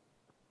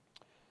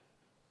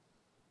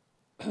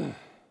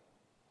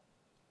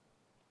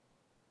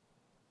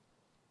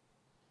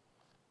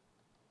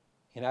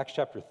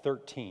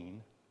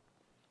 13,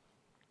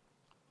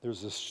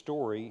 there's a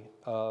story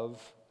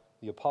of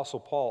the Apostle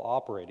Paul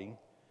operating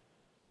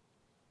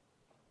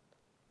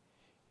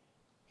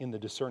in the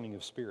discerning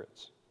of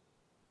spirits.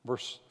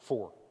 Verse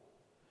 4.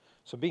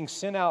 So being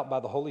sent out by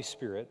the Holy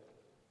Spirit,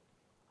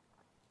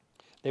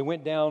 they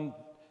went down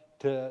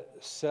to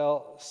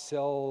Seleucia,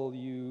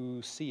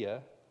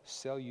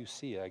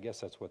 I guess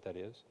that's what that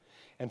is.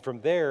 And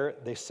from there,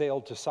 they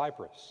sailed to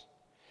Cyprus.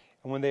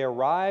 And when they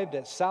arrived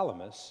at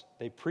Salamis,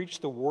 they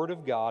preached the word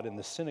of God in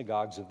the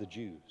synagogues of the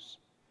Jews.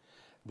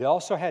 They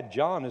also had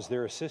John as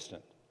their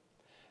assistant.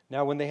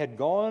 Now, when they had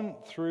gone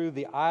through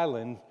the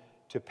island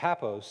to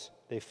Paphos,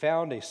 they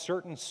found a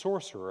certain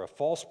sorcerer, a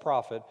false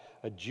prophet,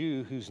 a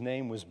Jew whose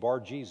name was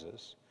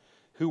Bar-Jesus,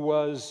 who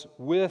was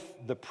with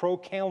the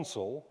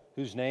proconsul,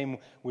 whose name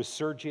was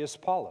Sergius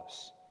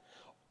Paulus,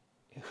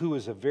 who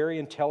was a very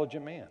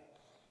intelligent man.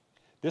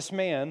 This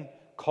man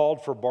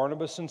called for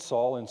Barnabas and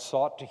Saul and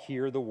sought to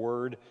hear the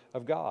word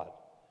of God.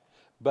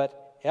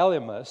 But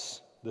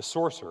Elymas, the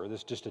sorcerer, this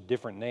is just a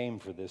different name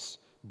for this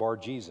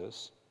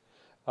Bar-Jesus,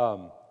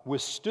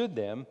 withstood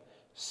them,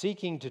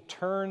 seeking to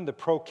turn the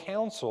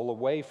proconsul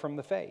away from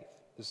the faith.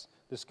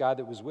 This guy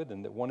that was with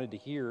him that wanted to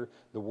hear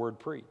the word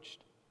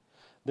preached.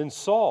 Then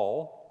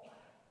Saul,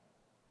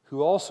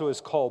 who also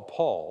is called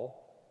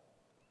Paul,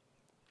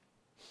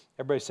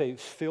 everybody say,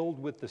 filled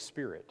with the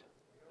Spirit.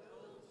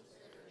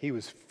 He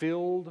was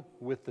filled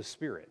with the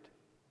Spirit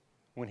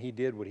when he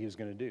did what he was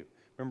going to do.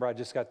 Remember, I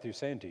just got through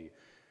saying to you,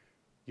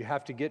 you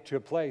have to get to a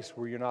place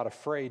where you're not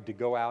afraid to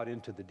go out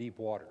into the deep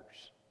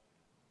waters.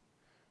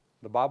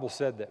 The Bible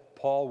said that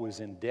Paul was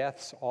in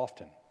deaths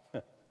often.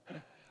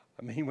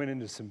 I mean, he went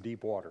into some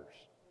deep waters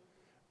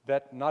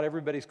that not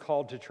everybody's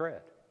called to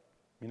tread.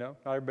 Not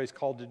everybody's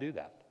called to do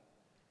that.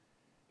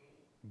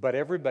 But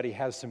everybody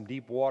has some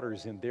deep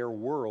waters in their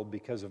world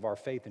because of our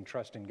faith and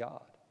trust in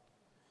God.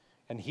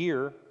 And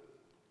here,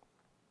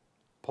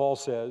 Paul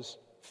says,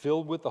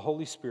 filled with the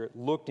Holy Spirit,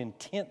 looked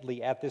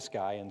intently at this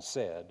guy and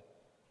said,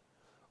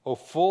 O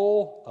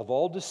full of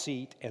all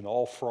deceit and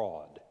all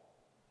fraud,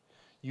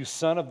 you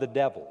son of the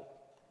devil,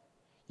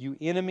 you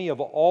enemy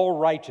of all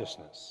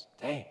righteousness.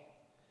 Dang.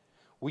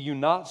 Will you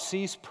not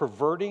cease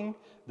perverting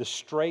the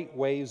straight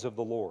ways of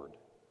the Lord?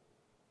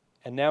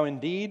 And now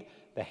indeed,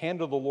 the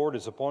hand of the Lord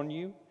is upon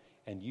you,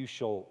 and you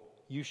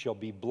shall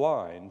be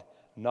blind,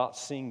 not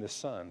seeing the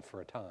sun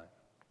for a time.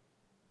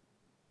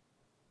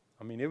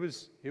 I mean, it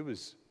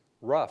was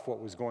rough what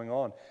was going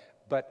on.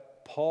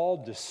 But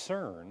Paul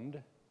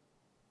discerned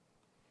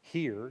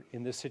here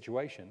in this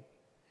situation,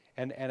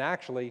 and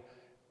actually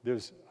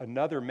there's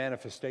another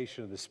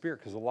manifestation of the Spirit,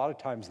 because a lot of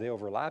times they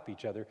overlap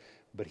each other,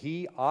 but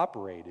he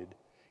operated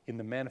in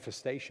the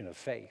manifestation of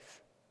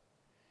faith.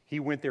 He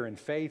went there in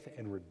faith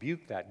and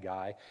rebuked that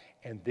guy,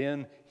 and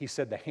then he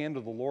said the hand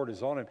of the Lord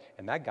is on him,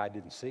 and that guy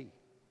didn't see.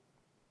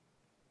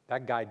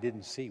 That guy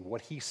didn't see.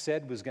 What he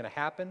said was going to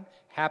happen,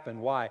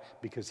 happened. Why?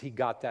 Because he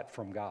got that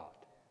from God.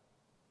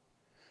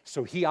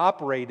 So he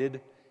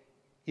operated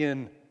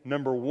in,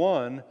 number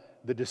one,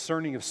 the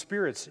discerning of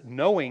spirits,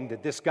 knowing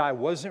that this guy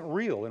wasn't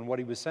real in what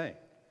he was saying.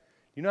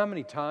 You know how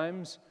many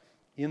times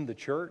in the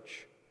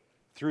church,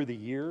 through the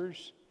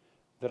years,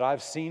 that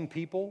I've seen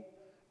people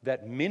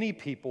that many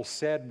people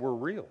said were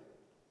real.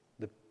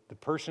 The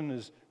person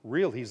is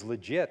real. He's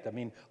legit. I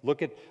mean,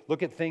 look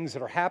at things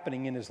that are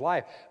happening in his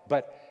life.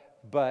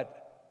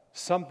 But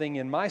something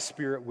in my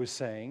spirit was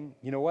saying,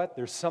 you know what?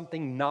 There's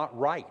something not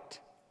right.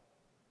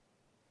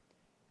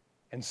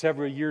 And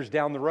several years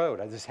down the road,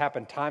 this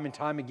happened time and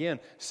time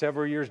again,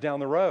 several years down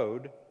the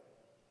road,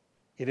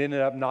 it ended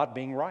up not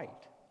being right.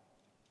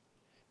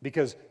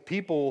 Because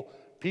people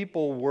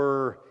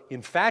were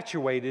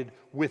infatuated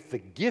with the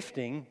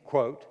gifting,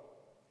 quote,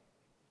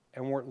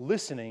 and weren't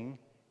listening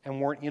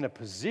and weren't in a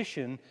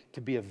position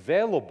to be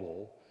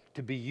available,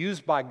 to be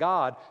used by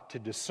God to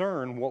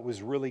discern what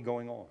was really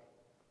going on.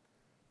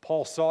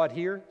 Paul saw it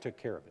here, took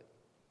care of it.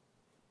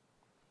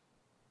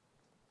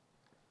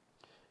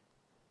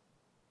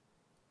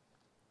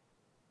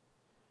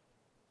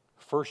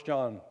 First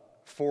John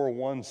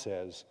 4:1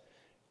 says,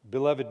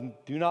 Beloved,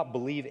 do not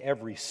believe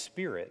every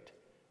spirit,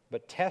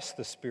 but test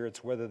the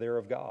spirits whether they're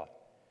of God,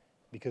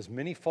 because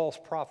many false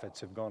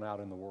prophets have gone out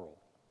in the world.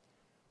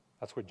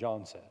 That's what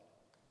John said.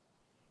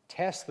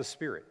 Test the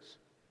spirits.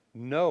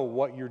 Know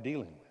what you're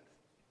dealing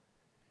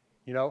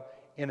with.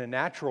 In a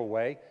natural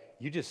way,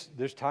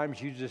 there's times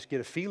you just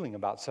get a feeling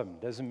about something.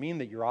 It doesn't mean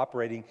that you're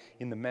operating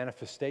in the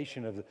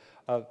manifestation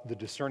of the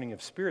discerning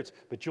of spirits,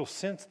 but you'll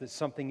sense that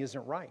something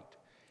isn't right.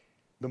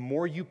 The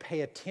more you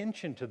pay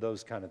attention to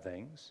those kind of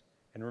things,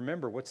 and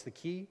remember, what's the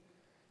key?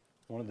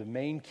 One of the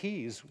main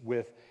keys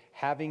with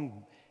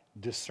having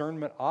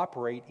discernment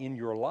operate in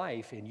your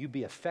life and you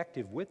be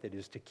effective with it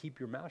is to keep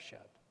your mouth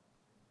shut.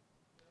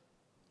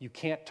 You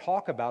can't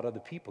talk about other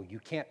people. You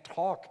can't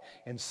talk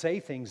and say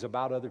things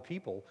about other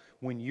people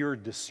when you're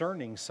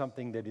discerning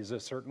something that is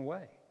a certain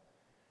way.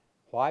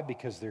 Why?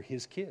 Because they're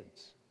His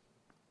kids.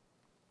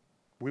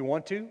 We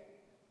want to,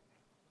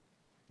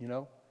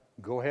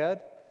 go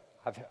ahead.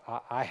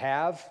 I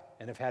have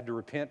and have had to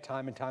repent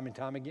time and time and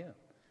time again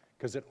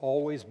because it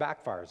always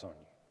backfires on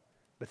you.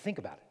 But think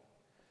about it.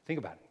 Think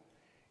about it.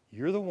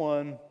 You're the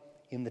one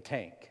in the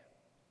tank.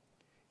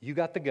 You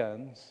got the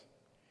guns.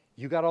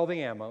 You got all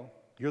the ammo.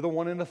 You're the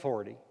one in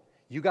authority.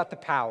 You got the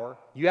power.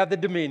 You have the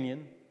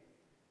dominion.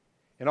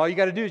 And all you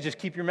got to do is just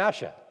keep your mouth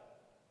shut.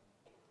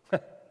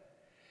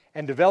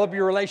 And develop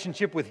your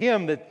relationship with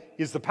Him that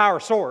is the power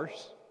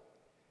source.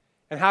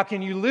 And how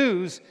can you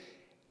lose?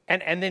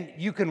 And then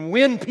you can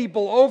win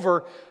people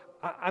over.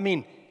 I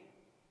mean,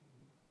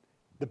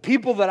 the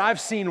people that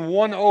I've seen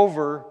won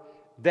over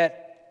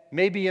that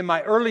maybe in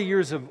my early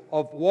years of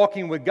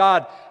walking with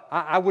God,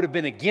 I would have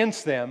been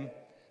against them.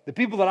 The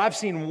people that I've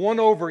seen won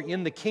over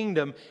in the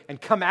kingdom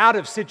and come out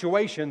of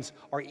situations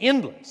are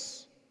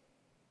endless.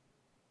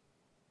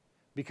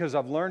 Because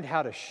I've learned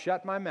how to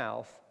shut my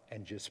mouth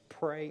and just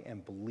pray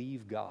and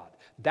believe God.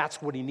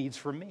 That's what He needs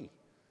from me.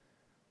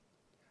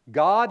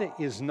 God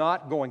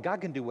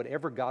can do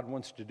whatever God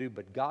wants to do,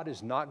 but God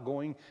is not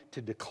going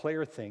to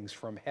declare things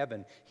from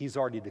heaven. He's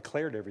already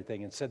declared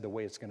everything and said the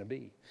way it's going to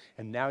be.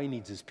 And now He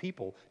needs His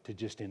people to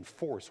just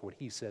enforce what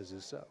He says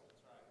is so.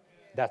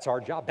 That's our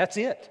job. That's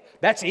it.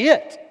 That's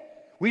it.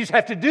 We just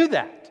have to do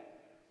that.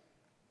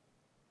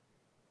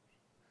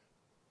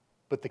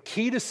 But the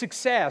key to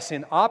success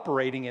in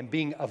operating and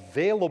being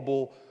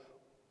available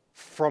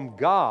from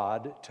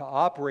God to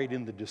operate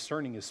in the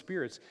discerning of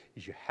spirits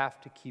is you have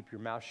to keep your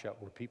mouth shut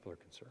where people are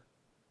concerned.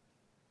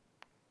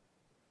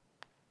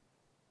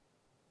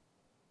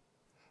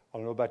 I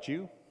don't know about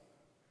you,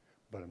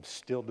 but I'm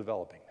still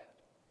developing that.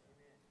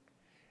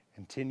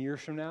 And 10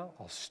 years from now,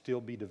 I'll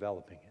still be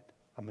developing it.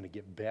 I'm going to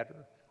get better.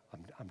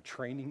 I'm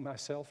training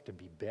myself to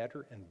be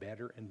better and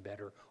better and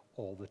better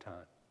all the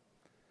time.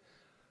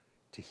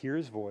 To hear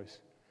His voice,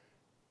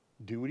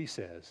 do what He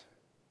says,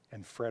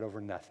 and fret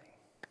over nothing.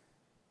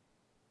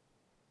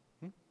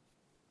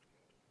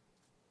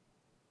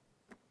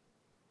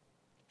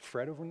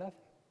 Fret over nothing.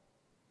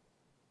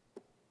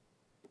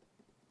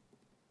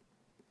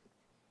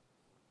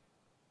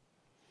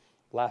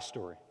 Last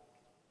story,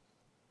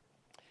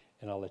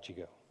 and I'll let you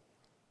go.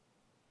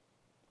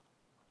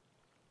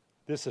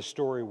 This is a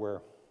story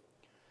where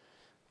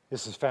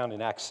this is found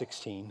in Acts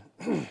 16,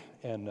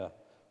 and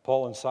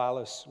Paul and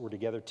Silas were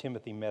together.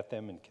 Timothy met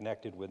them and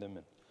connected with them,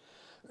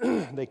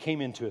 and they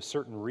came into a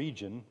certain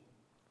region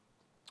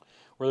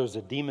where there was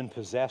a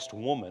demon-possessed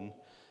woman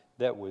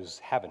that was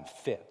having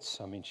fits.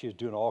 I mean, she was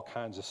doing all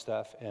kinds of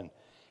stuff,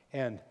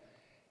 and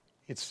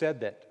it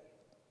said that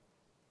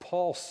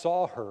Paul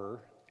saw her,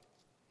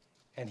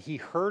 and he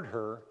heard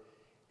her,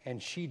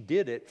 and she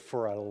did it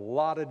for a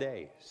lot of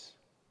days.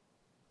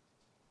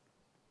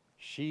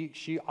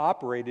 She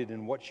operated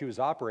in what she was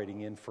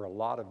operating in for a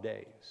lot of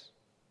days,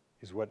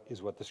 is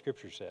what the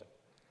Scripture said.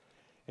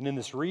 And in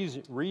this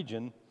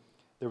region,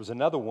 there was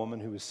another woman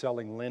who was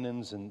selling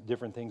linens and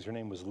different things. Her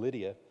name was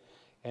Lydia,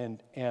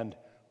 and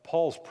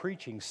Paul's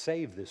preaching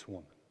saved this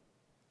woman.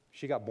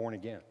 She got born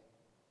again.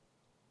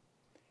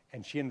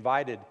 And she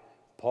invited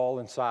Paul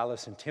and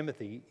Silas and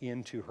Timothy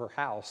into her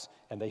house,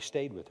 and they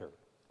stayed with her.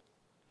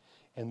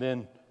 And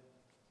then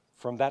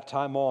from that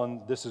time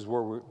on, this is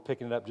where we're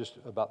picking it up, just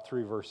about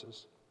 4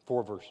 verses.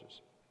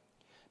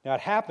 Now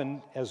it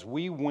happened as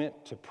we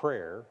went to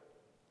prayer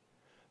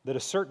that a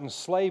certain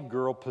slave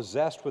girl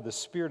possessed with a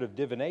spirit of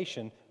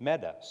divination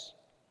met us,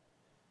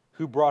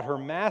 who brought her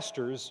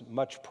masters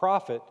much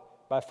profit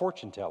by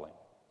fortune-telling.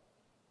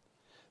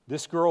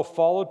 This girl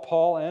followed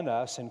Paul and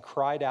us and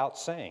cried out,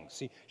 saying,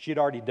 see, she had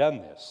already done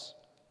this,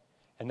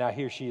 and now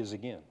here she is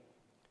again.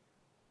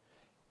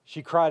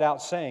 She cried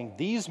out, saying,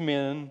 these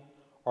men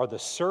are the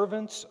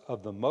servants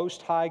of the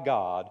Most High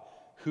God,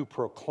 who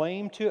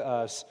proclaim to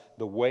us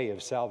the way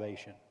of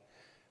salvation.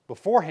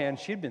 Beforehand,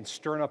 she'd been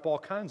stirring up all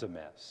kinds of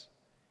mess.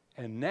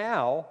 And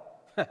now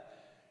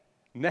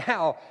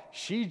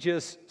she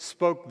just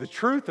spoke the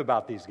truth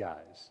about these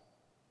guys.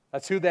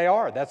 That's who they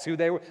are. That's who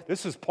they were.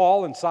 This is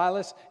Paul and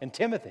Silas and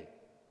Timothy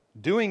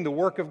doing the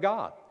work of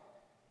God.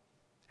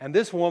 And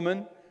this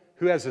woman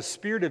who has a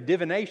spirit of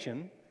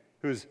divination,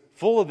 who's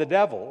full of the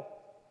devil,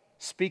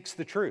 speaks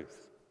the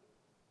truth.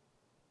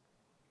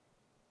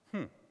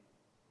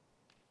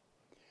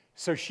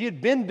 So she had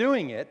been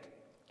doing it,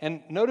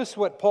 and notice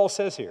what Paul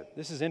says here.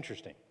 This is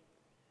interesting.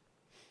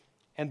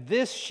 And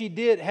this she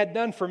had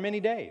done for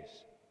many days.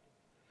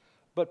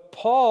 But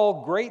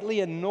Paul, greatly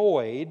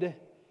annoyed,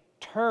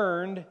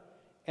 turned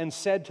and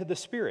said to the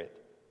Spirit,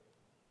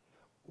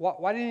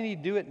 why didn't he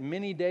do it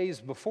many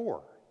days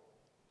before?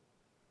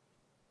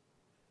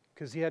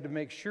 Because he had to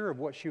make sure of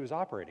what she was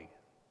operating in.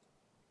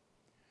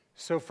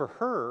 So for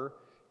her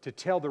to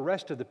tell the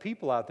rest of the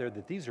people out there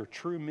that these are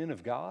true men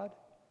of God,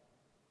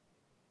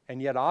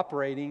 and yet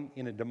operating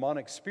in a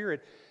demonic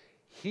spirit,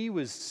 he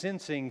was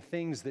sensing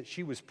things that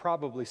she was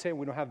probably saying.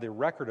 We don't have the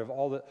record of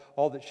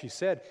all that she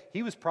said.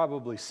 He was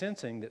probably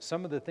sensing that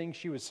some of the things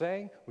she was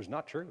saying was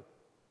not true.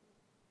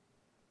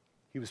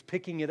 He was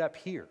picking it up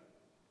here.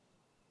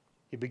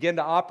 He began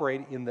to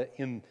operate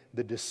in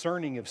the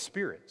discerning of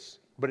spirits,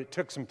 but it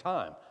took some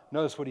time.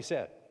 Notice what he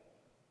said.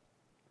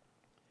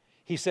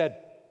 He said,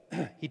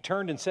 he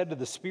turned and said to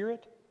the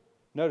Spirit,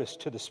 notice,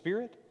 to the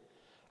Spirit,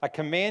 I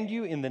command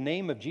you in the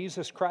name of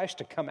Jesus Christ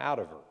to come out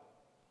of her.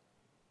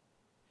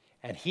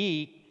 And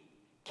he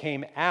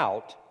came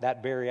out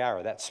that very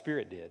hour, that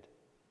spirit did.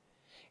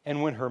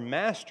 And when her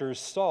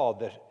masters saw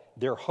that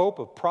their hope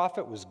of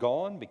profit was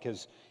gone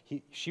because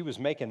she was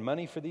making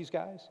money for these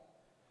guys,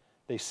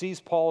 they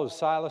seized Paul and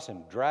Silas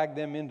and dragged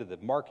them into the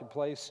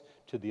marketplace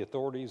to the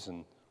authorities,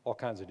 and all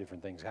kinds of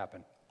different things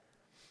happened.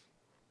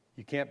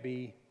 You can't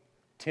be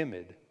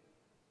timid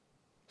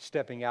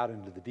stepping out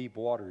into the deep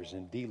waters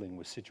and dealing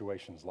with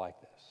situations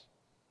like this.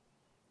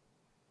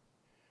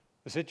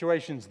 The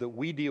situations that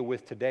we deal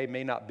with today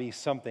may not be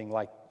something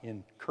like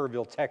in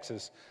Kerrville,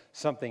 Texas,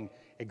 something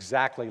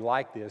exactly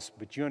like this,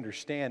 but you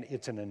understand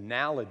it's an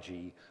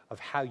analogy of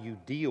how you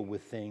deal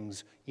with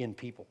things in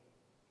people.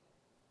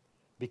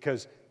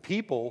 Because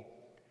people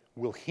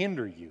will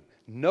hinder you.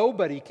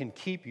 Nobody can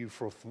keep you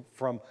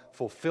from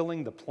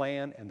fulfilling the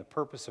plan and the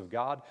purpose of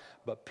God,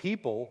 but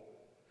people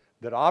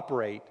that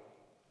operate,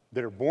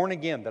 that are born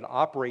again, that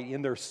operate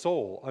in their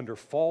soul under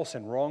false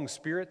and wrong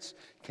spirits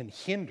can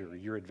hinder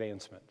your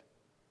advancement.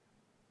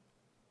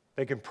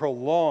 They can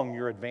prolong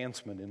your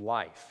advancement in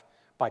life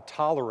by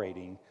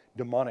tolerating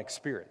demonic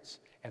spirits.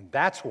 And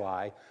that's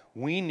why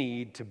we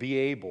need to be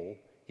able,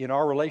 in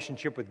our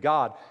relationship with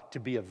God, to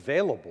be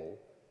available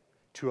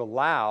to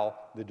allow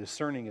the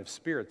discerning of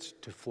spirits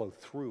to flow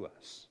through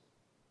us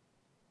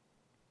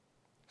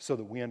so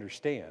that we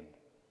understand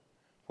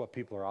what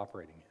people are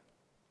operating in.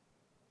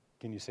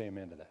 Can you say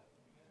amen to that?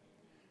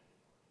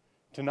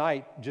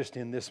 Tonight, just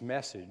in this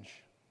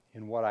message,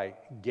 in what I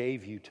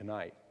gave you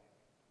tonight,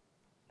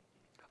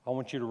 I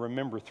want you to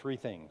remember three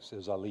things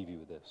as I leave you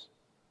with this.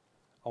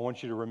 I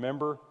want you to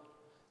remember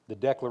the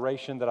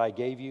declaration that I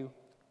gave you,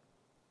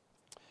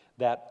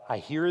 that I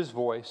hear His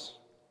voice,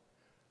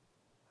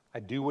 I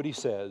do what He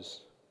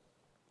says,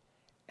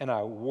 and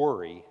I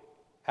worry,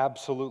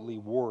 absolutely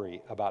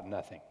worry about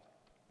nothing.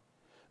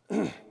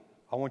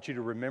 I want you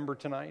to remember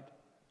tonight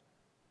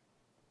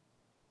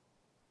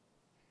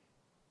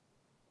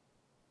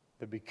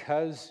that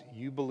because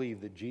you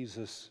believe that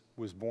Jesus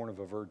was born of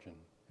a virgin,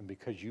 and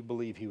because you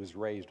believe He was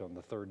raised on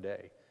the third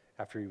day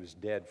after He was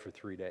dead for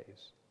 3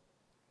 days,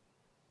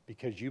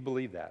 because you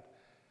believe that,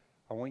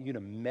 I want you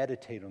to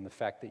meditate on the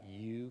fact that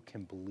you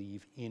can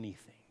believe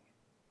anything.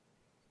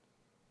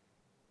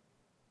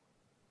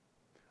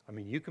 I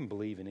mean, you can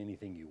believe in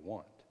anything you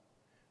want,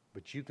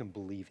 but you can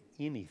believe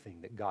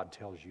anything that God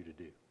tells you to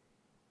do.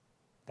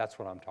 That's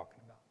what I'm talking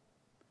about.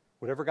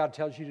 Whatever God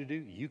tells you to do,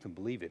 you can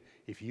believe it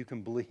if you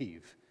can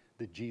believe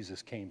that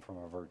Jesus came from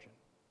a virgin.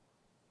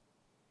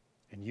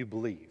 And you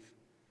believe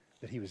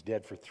that He was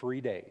dead for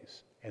 3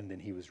 days and then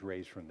He was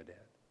raised from the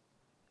dead.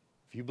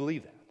 If you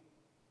believe that,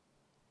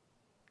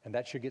 and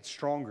that should get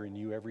stronger in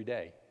you every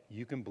day,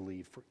 you can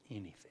believe for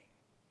anything.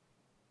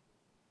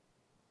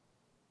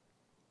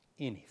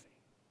 Anything.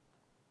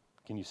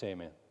 Can you say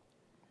amen?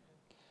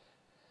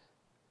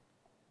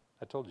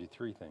 I told you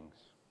 3 things.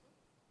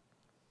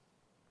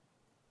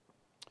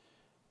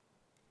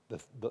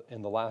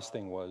 And the last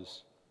thing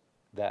was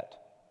that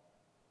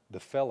the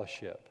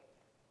fellowship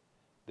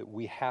that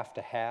we have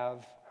to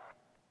have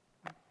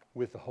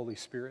with the Holy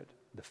Spirit,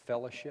 the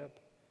fellowship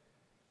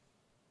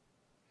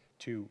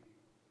to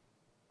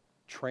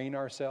train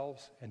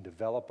ourselves and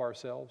develop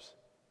ourselves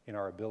in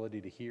our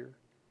ability to hear,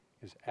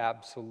 is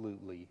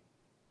absolutely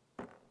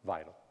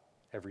vital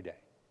every day.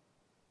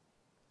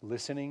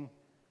 Listening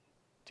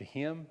to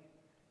Him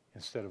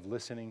instead of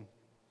listening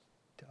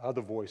to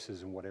other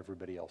voices and what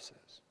everybody else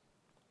says.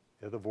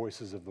 They're the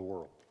voices of the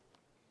world.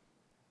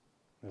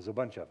 There's a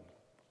bunch of them.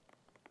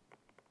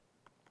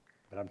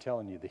 But I'm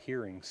telling you, the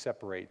hearing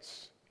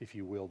separates, if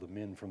you will, the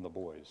men from the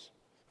boys,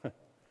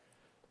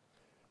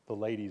 the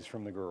ladies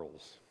from the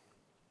girls.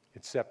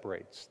 It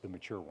separates the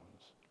mature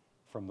ones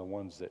from the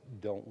ones that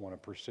don't want to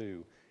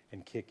pursue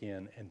and kick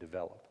in and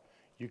develop.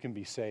 You can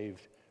be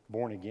saved,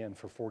 born again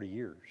for 40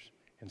 years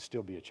and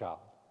still be a child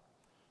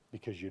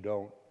because you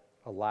don't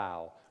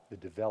allow the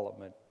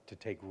development to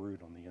take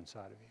root on the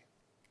inside of you.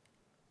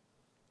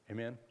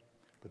 Amen?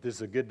 But this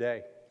is a good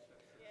day.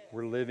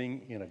 We're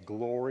living in a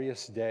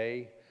glorious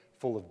day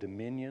full of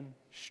dominion,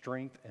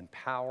 strength, and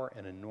power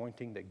and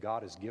anointing that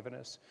God has given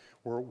us.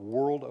 We're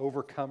world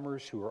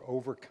overcomers who are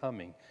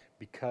overcoming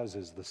because,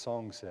 as the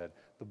song said,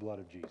 the blood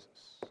of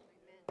Jesus.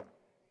 Amen.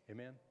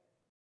 Amen.